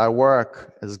 And it's our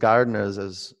work as gardeners,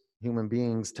 as human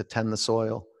beings, to tend the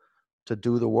soil, to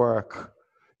do the work,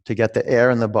 to get the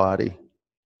air in the body,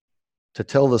 to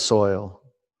till the soil,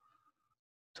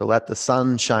 to let the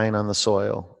sun shine on the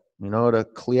soil, to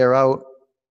clear out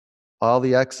all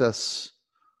the excess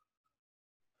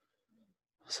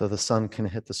so the sun can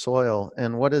hit the soil.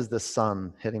 And what is the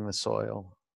sun hitting the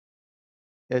soil?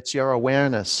 It's your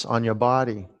awareness on your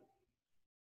body.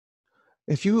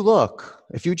 If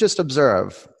you just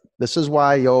observe, this is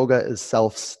why yoga is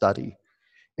self-study.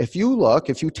 If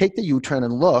you take the U-turn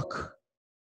and look,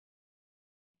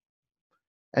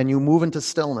 and you move into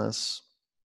stillness,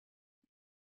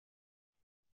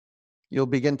 you'll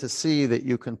begin to see that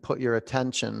you can put your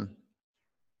attention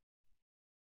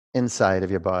inside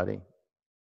of your body.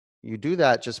 You do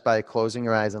that just by closing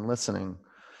your eyes and listening.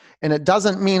 And it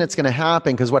doesn't mean it's going to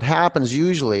happen, because what happens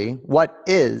usually,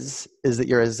 is that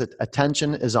your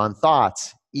attention is on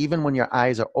thoughts, even when your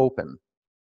eyes are open.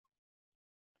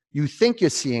 You think you're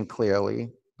seeing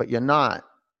clearly, but you're not.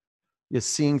 You're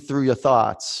seeing through your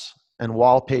thoughts and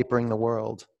wallpapering the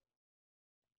world.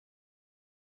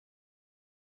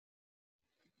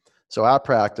 So our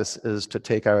practice is to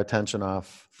take our attention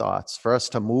off thoughts.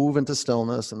 First, to move into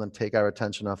stillness, and then take our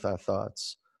attention off our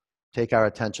thoughts. Take our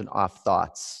attention off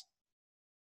thoughts.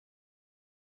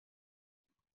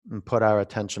 And put our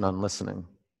attention on listening.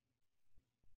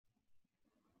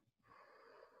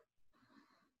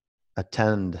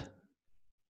 Attend.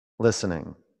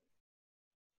 Listening.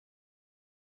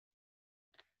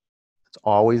 It's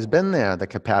always been there, the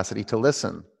capacity to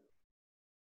listen.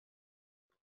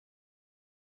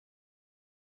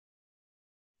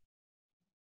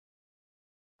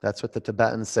 That's what the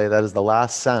Tibetans say. That is the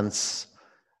last sense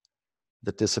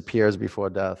that disappears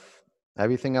before death.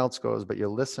 Everything else goes, but you're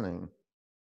listening.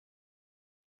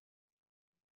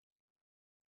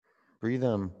 Breathe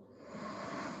in.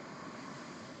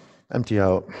 Empty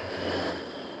out.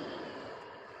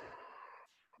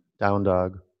 Down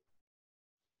dog.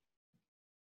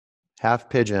 Half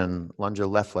pigeon, lunge your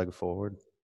left leg forward.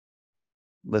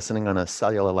 Listening on a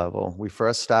cellular level. We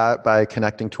first start by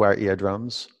connecting to our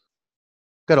eardrums.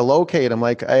 Got to locate them,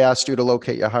 like I asked you to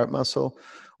locate your heart muscle.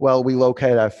 Well, we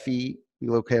locate our feet, we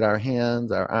locate our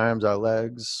hands, our arms, our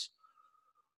legs.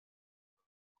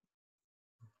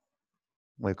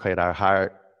 We locate our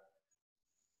heart.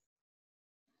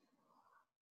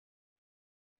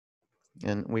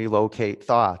 And we locate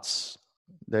thoughts.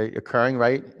 They're occurring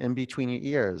right in between your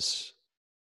ears.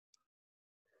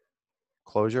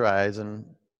 Close your eyes and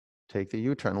take the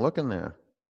U-turn. Look in there.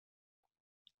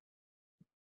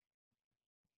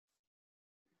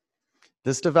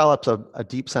 This develops a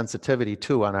deep sensitivity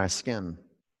too on our skin.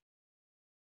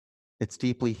 It's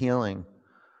deeply healing.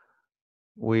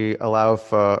 We allow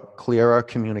for clearer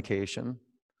communication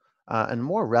and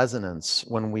more resonance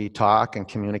when we talk and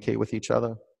communicate with each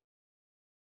other.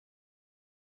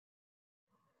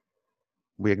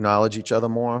 We acknowledge each other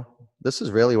more. This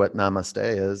is really what Namaste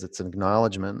is. It's an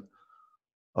acknowledgement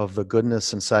of the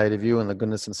goodness inside of you and the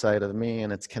goodness inside of me,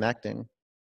 and it's connecting.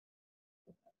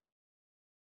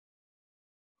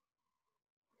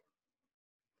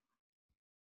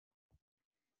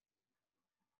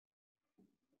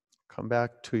 Come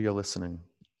back to your listening.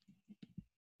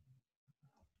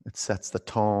 It sets the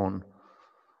tone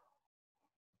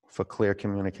for clear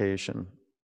communication.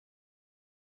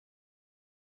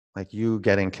 Like you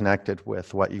getting connected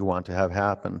with what you want to have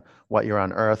happen, what you're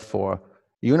on earth for.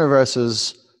 The universe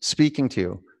is speaking to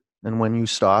you. And when you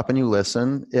stop and you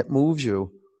listen, it moves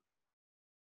you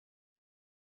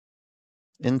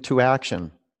into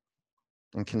action.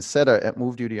 And consider it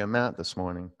moved you to your mat this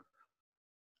morning.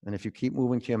 And if you keep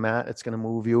moving to your mat, it's going to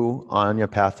move you on your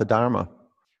path to Dharma,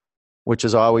 which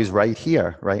is always right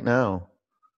here, right now.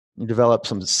 You develop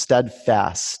some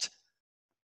steadfast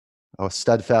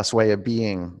way of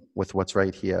being with what's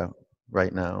right here,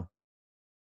 right now.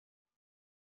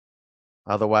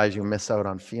 Otherwise, you miss out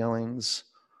on feelings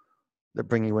that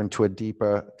bring you into a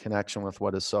deeper connection with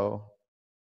what is so.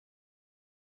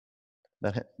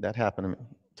 That happened to me.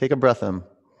 Take a breath in.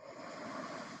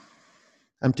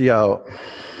 Empty out.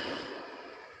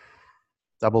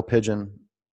 Double pigeon.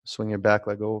 Swing your back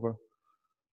leg over.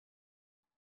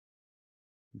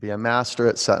 Be a master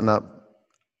at setting up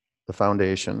the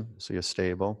foundation so you're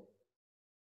stable.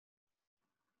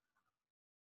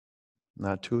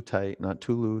 Not too tight, not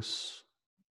too loose.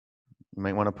 You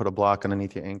might want to put a block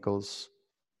underneath your ankles.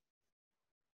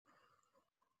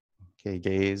 Okay,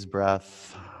 gaze,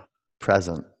 breath,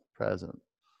 present.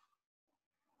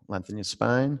 Lengthen your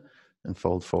spine and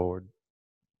fold forward.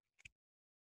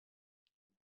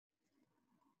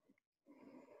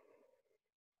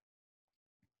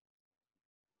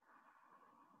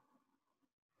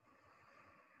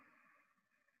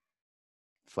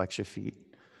 Flex your feet.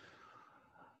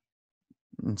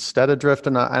 Instead of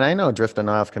drifting off, and I know drifting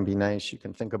off can be nice. You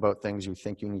can think about things you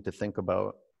think you need to think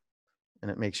about,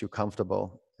 and it makes you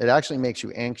comfortable. It actually makes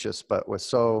you anxious, but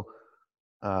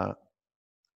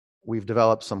we've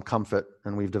developed some comfort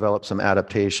and we've developed some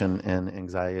adaptation and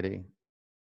anxiety.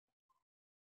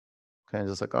 Kind of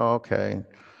just like, oh, okay.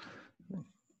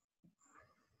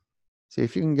 See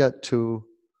if you can get to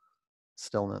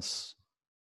stillness.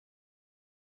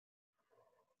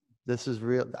 This is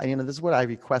real. This is what I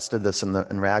requested this in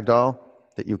Ragdoll,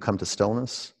 that you come to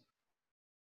stillness.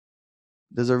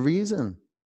 There's a reason.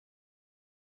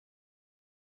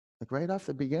 Like right off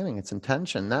the beginning, it's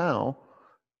intention. Now,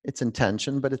 it's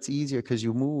intention, but it's easier because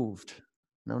you moved.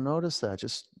 Now notice that.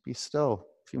 Just be still.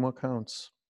 A few more counts.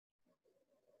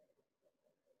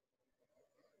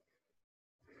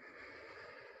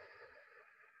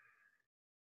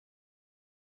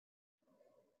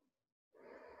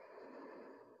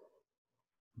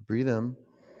 Breathe in.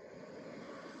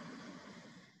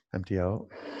 Empty out.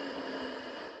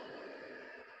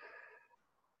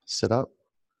 Sit up.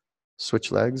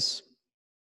 Switch legs.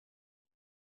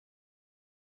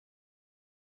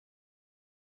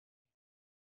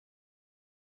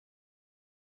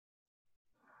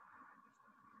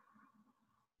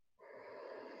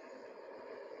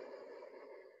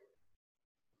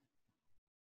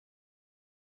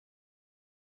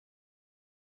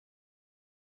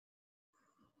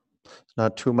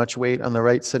 Not too much weight on the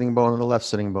right sitting bone and the left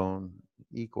sitting bone.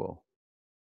 Equal.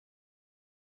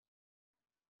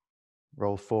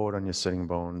 Roll forward on your sitting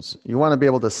bones. You want to be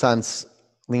able to sense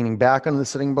leaning back on the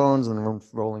sitting bones and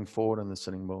rolling forward on the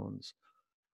sitting bones.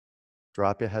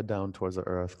 Drop your head down towards the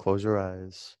earth. Close your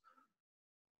eyes.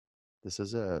 This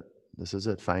is it. This is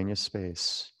it. Find your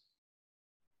space.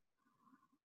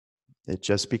 It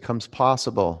just becomes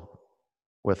possible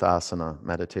with asana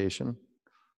meditation.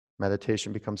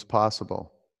 Meditation becomes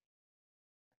possible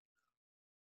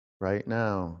right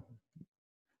now.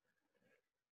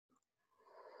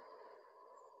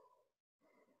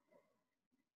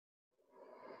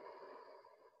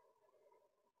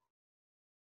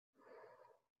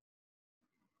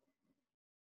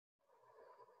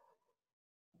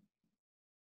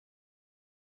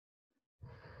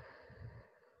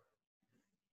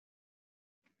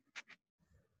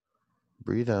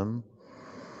 Breathe in.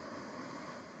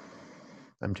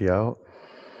 Empty out.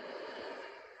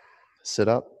 Sit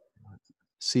up.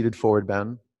 Seated forward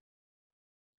bend.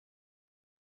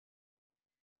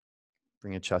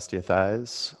 Bring your chest to your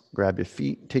thighs. Grab your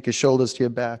feet. Take your shoulders to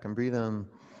your back and breathe in.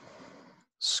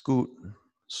 Scoot.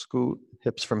 Scoot.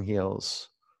 Hips from heels.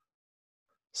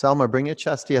 Selma, bring your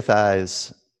chest to your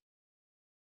thighs.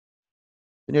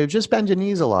 Just bend your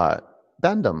knees a lot.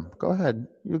 Bend them. Go ahead.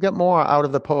 You'll get more out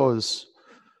of the pose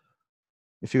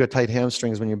if you got tight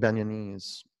hamstrings when you bend your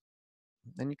knees.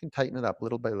 Then you can tighten it up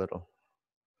little by little.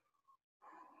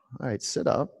 All right, sit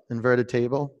up. Inverted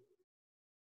table.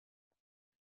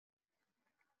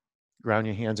 Ground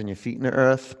your hands and your feet in the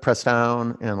earth. Press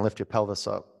down and lift your pelvis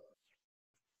up.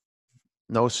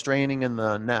 No straining in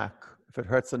the neck. If it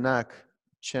hurts the neck,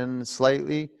 chin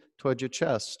slightly towards your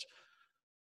chest.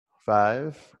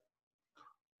 5,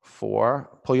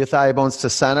 4. Pull your thigh bones to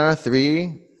center.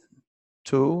 3,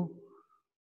 2.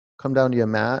 Come down to your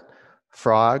mat.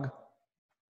 Frog.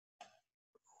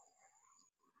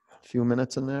 A few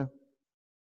minutes in there.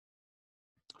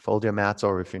 Fold your mats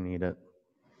over if you need it.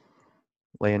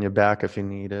 Lay on your back if you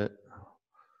need it.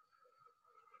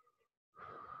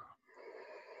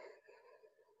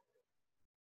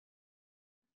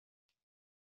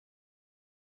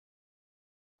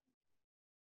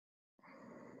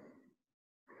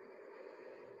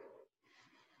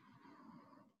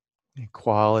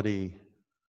 Quality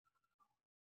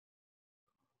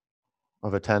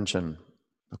of attention.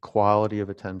 The quality of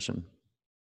attention.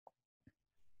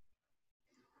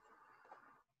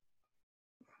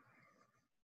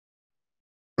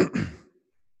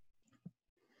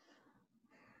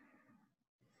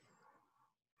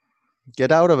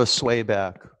 Get out of a sway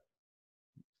back.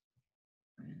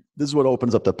 This is what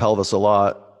opens up the pelvis a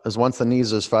lot, is once the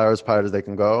knees are as far apart as they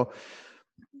can go,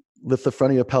 lift the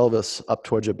front of your pelvis up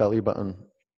towards your belly button.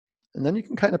 And then you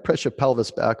can kind of press your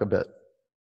pelvis back a bit.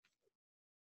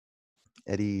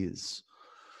 At ease.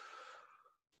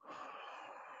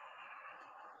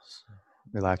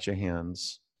 Relax your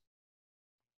hands.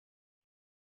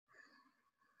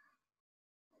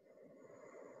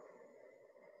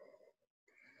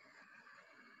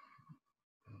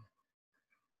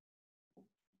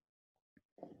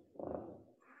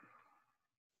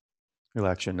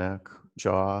 Relax your neck,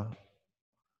 jaw,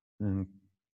 and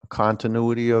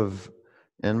continuity of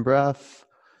in-breath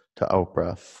to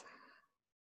out-breath.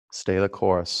 Stay the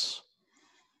course.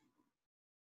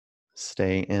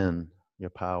 Stay in your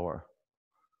power.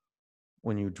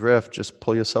 When you drift, just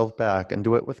pull yourself back and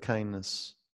do it with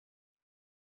kindness.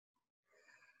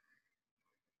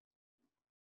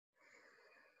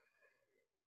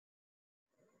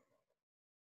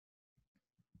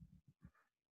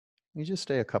 You just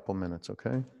stay a couple minutes,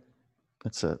 okay?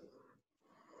 That's it.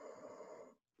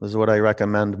 This is what I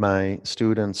recommend my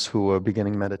students who are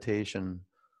beginning meditation.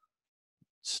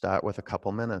 Start with a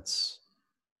couple minutes.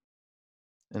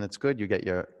 And it's good. You get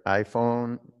your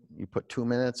iPhone, you put 2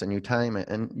 minutes and you time it,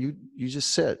 and you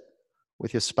just sit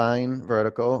with your spine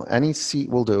vertical. Any seat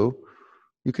will do.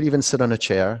 You could even sit on a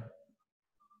chair.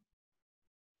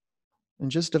 And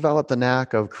just develop the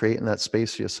knack of creating that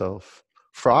space for yourself.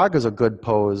 Frog is a good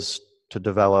pose to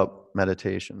develop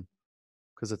meditation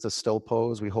because it's a still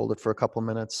pose. We hold it for a couple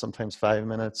minutes, sometimes 5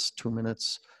 minutes, 2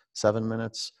 minutes, 7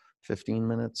 minutes, 15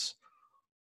 minutes.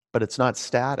 But it's not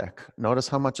static. Notice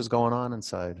how much is going on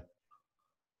inside.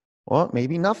 Well,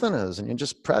 maybe nothing is, and you're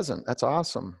just present. That's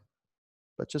awesome.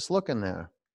 But just look in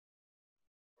there.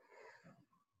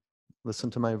 Listen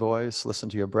to my voice, listen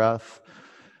to your breath.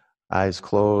 Eyes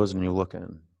closed, and you look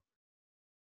in.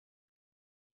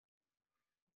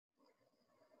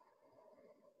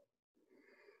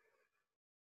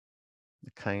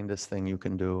 The kindest thing you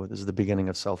can do, this is the beginning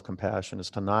of self-compassion, is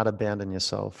to not abandon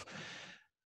yourself.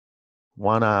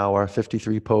 1 hour,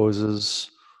 53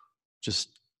 poses,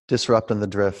 just disrupting the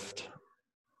drift.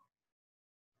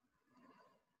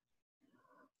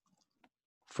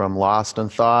 From lost in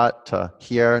thought to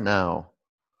here now.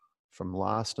 From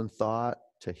lost in thought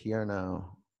to here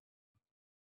now.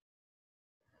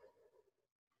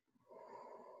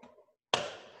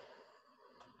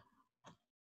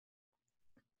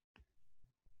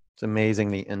 It's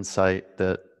amazing the insight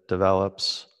that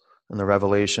develops and the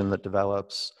revelation that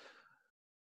develops.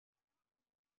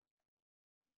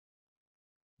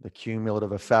 The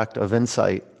cumulative effect of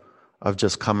insight, of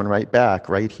just coming right back,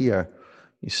 right here.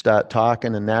 You start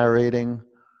talking and narrating,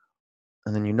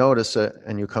 and then you notice it,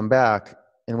 and you come back.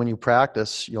 And when you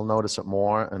practice, you'll notice it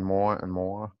more and more and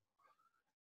more.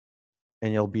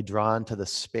 And you'll be drawn to the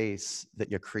space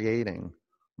that you're creating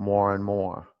more and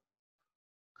more.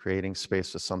 Creating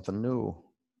space for something new,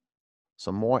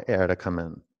 Some more air to come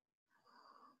in.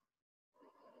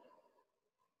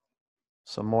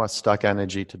 Some more stuck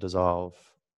energy to dissolve.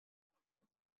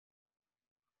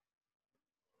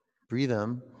 Breathe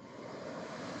in.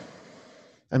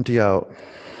 Empty out.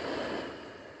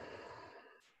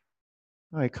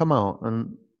 All right, come out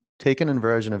and take an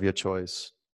inversion of your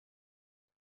choice.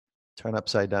 Turn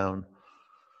upside down.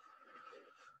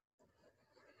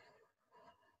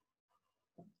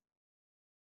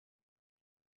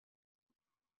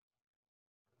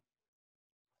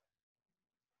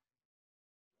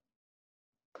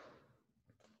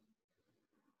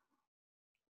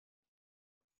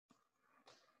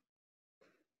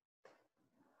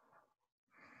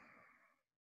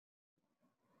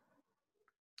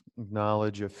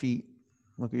 Acknowledge your feet.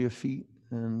 Look at your feet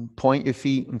and point your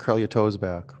feet and curl your toes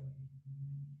back.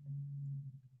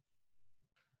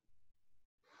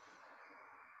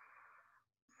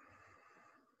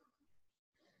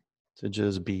 To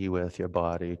just be with your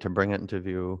body, to bring it into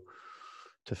view,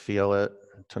 to feel it,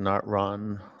 to not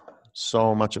run.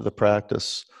 So much of the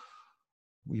practice,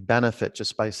 we benefit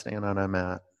just by staying on our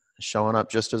mat. Showing up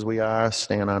just as we are,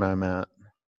 staying on our mat.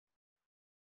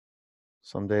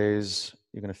 Some days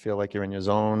you're going to feel like you're in your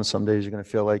zone. Some days you're going to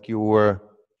feel like you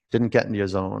didn't get into your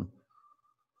zone.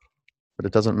 But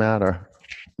it doesn't matter.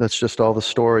 That's just all the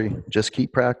story. Just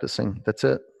keep practicing. That's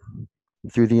it.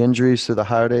 Through the injuries, through the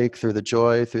heartache, through the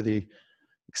joy, through the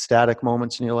ecstatic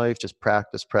moments in your life, just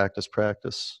practice, practice,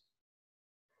 practice.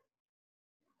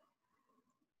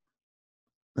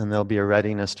 And there'll be a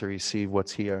readiness to receive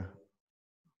what's here.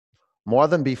 More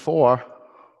than before,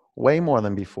 way more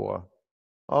than before.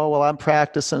 Oh, well, I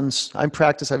practice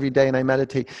every day and I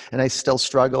meditate and I still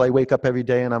struggle. I wake up every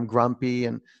day and I'm grumpy.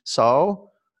 And so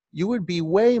you would be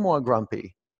way more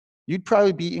grumpy. You'd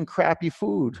probably be eating crappy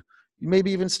food. You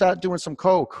maybe even start doing some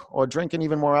coke or drinking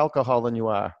even more alcohol than you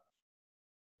are.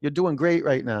 You're doing great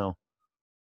right now.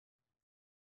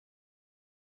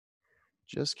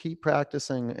 Just keep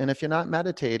practicing. And if you're not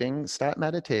meditating, start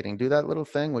meditating. Do that little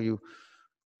thing where you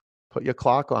put your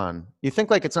clock on. You think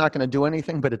like it's not going to do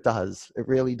anything, but it does. It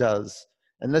really does.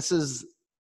 And this is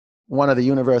one of the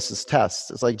universe's tests.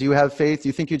 It's like, do you have faith?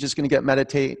 You think you're just going to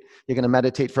you're going to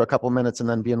meditate for a couple minutes and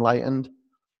then be enlightened?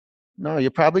 No,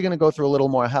 you're probably going to go through a little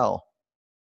more hell.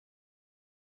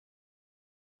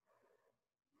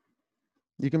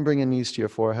 You can bring your knees to your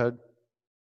forehead.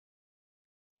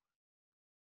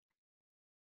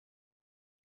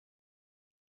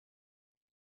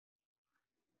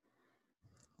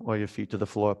 Or your feet to the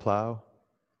floor, plow.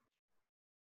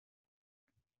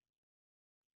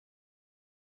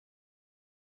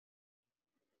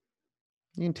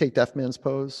 You can take Deaf Man's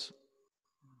pose.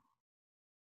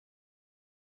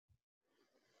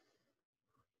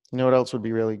 You know what else would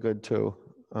be really good too?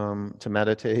 To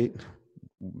meditate.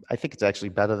 I think it's actually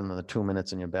better than the 2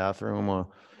 minutes in your bathroom,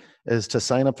 is to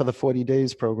sign up for the 40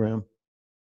 days program.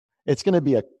 It's going to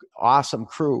be an awesome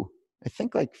crew. I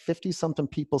think like 50 something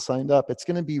people signed up. It's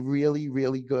going to be really,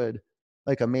 really good.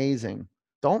 Like amazing.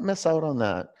 Don't miss out on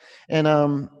that. And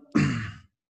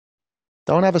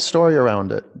don't have a story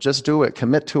around it. Just do it.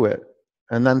 Commit to it.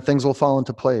 And then things will fall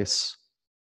into place.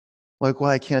 Like, well,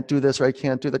 I can't do this or I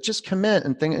can't do that. Just commit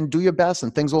and do your best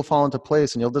and things will fall into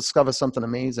place and you'll discover something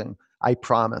amazing. I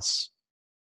promise.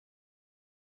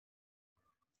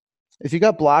 If you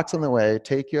got blocks in the way,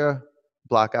 take your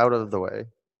block out of the way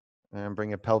and bring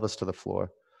your pelvis to the floor.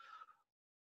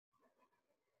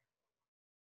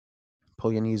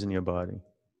 Pull your knees in your body.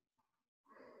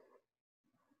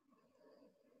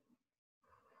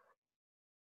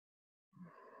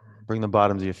 Bring the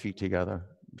bottoms of your feet together.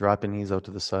 Drop your knees out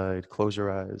to the side. Close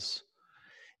your eyes.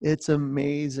 It's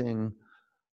amazing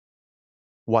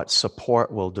what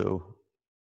support will do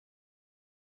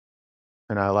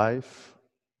in our life,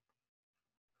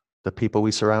 the people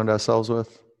we surround ourselves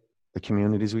with, the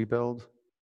communities we build.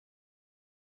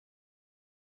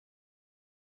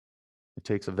 It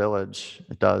takes a village.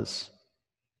 It does.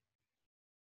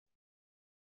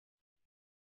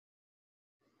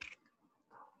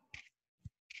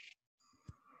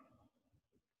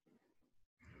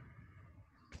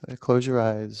 Close your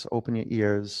eyes, open your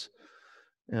ears,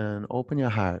 and open your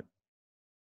heart.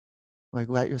 Like,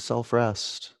 let yourself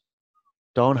rest.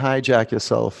 Don't hijack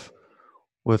yourself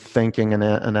with thinking and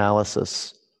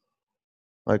analysis.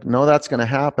 Like, no, that's going to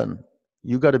happen.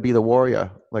 You got to be the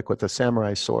warrior, like with the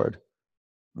samurai sword,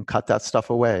 and cut that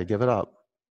stuff away. Give it up.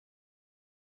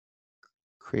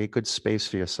 Create good space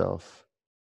for yourself.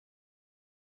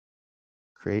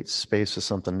 Create space for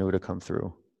something new to come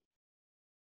through.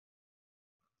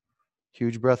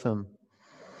 Huge breath in.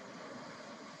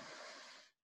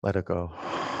 Let it go.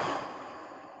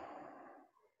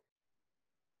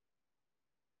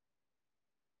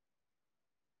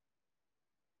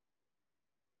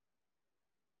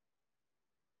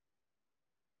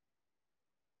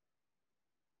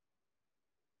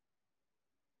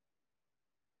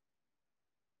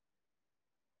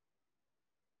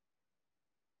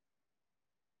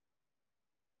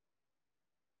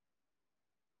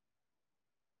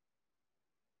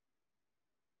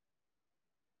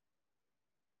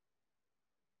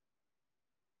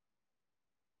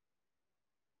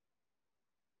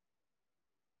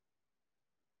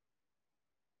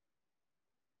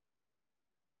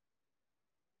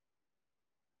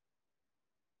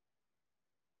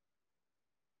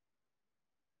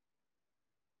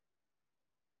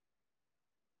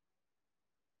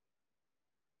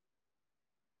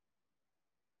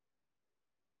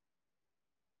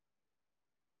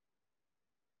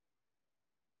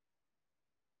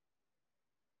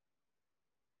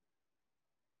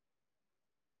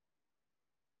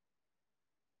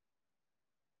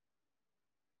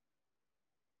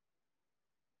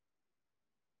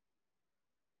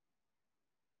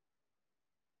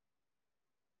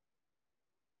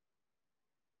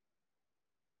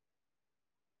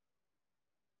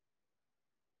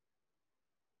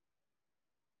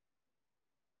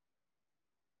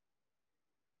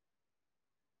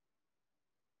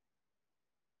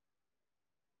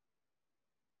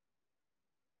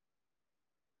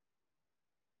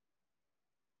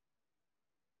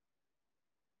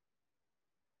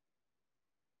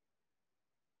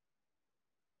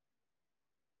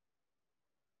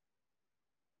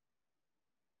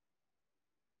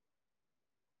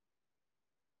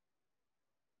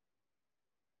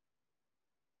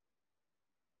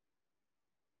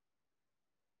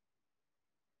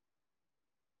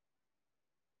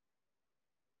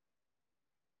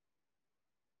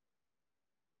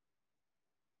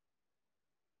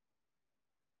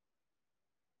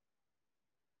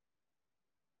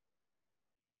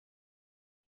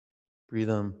 Breathe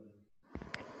in.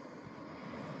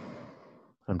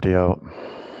 Empty out.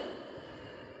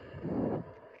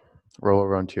 Roll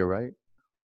over onto your right.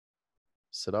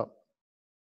 Sit up.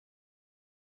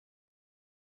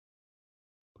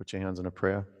 Put your hands in a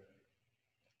prayer.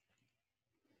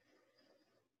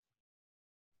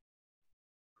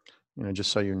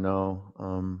 Just so you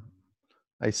know,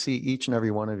 I see each and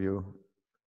every one of you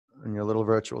in your little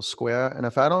virtual square. And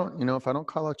if I don't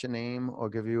call out your name or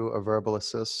give you a verbal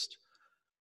assist,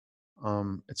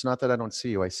 it's not that I don't see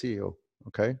you. I see you,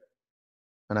 okay?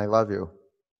 And I love you.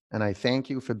 And I thank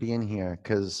you for being here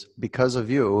because of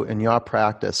you and your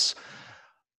practice,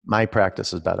 my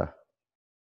practice is better.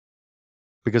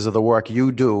 Because of the work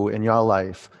you do in your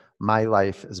life, my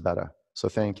life is better. So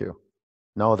thank you.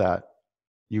 Know that.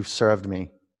 You've served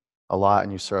me a lot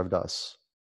and you served us.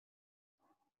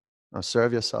 Now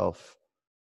serve yourself.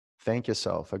 Thank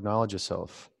yourself. Acknowledge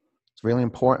yourself. It's really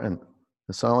important.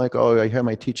 It's not like, oh, I hear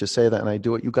my teacher say that and I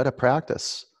do it. You got to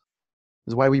practice.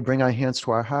 This is why we bring our hands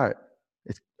to our heart.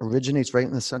 It originates right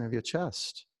in the center of your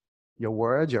chest. Your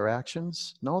words, your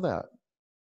actions, know that.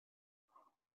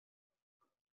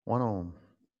 One Om.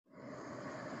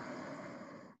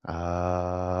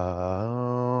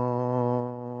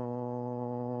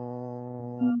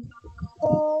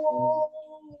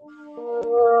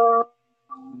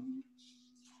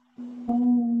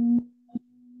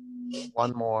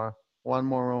 One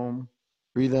more Om.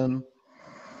 Breathe in.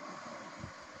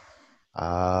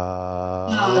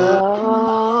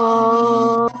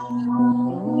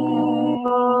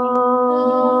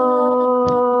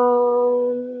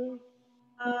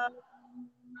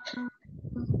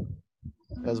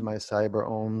 As my cyber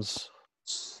Oms.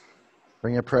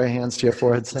 Bring your prayer hands to your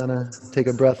forehead center. Take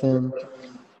a breath in.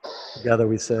 Together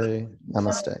we say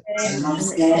namaste.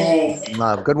 Namaste.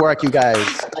 Love. Good work, you guys.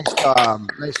 Nice job.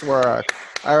 Nice work.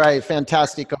 All right,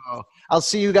 fantastico. I'll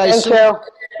see you guys soon.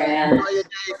 And Enjoy your day.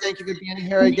 Thank you for being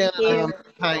here again.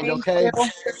 Kind, okay?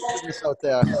 Goodness out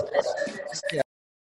there. Yeah.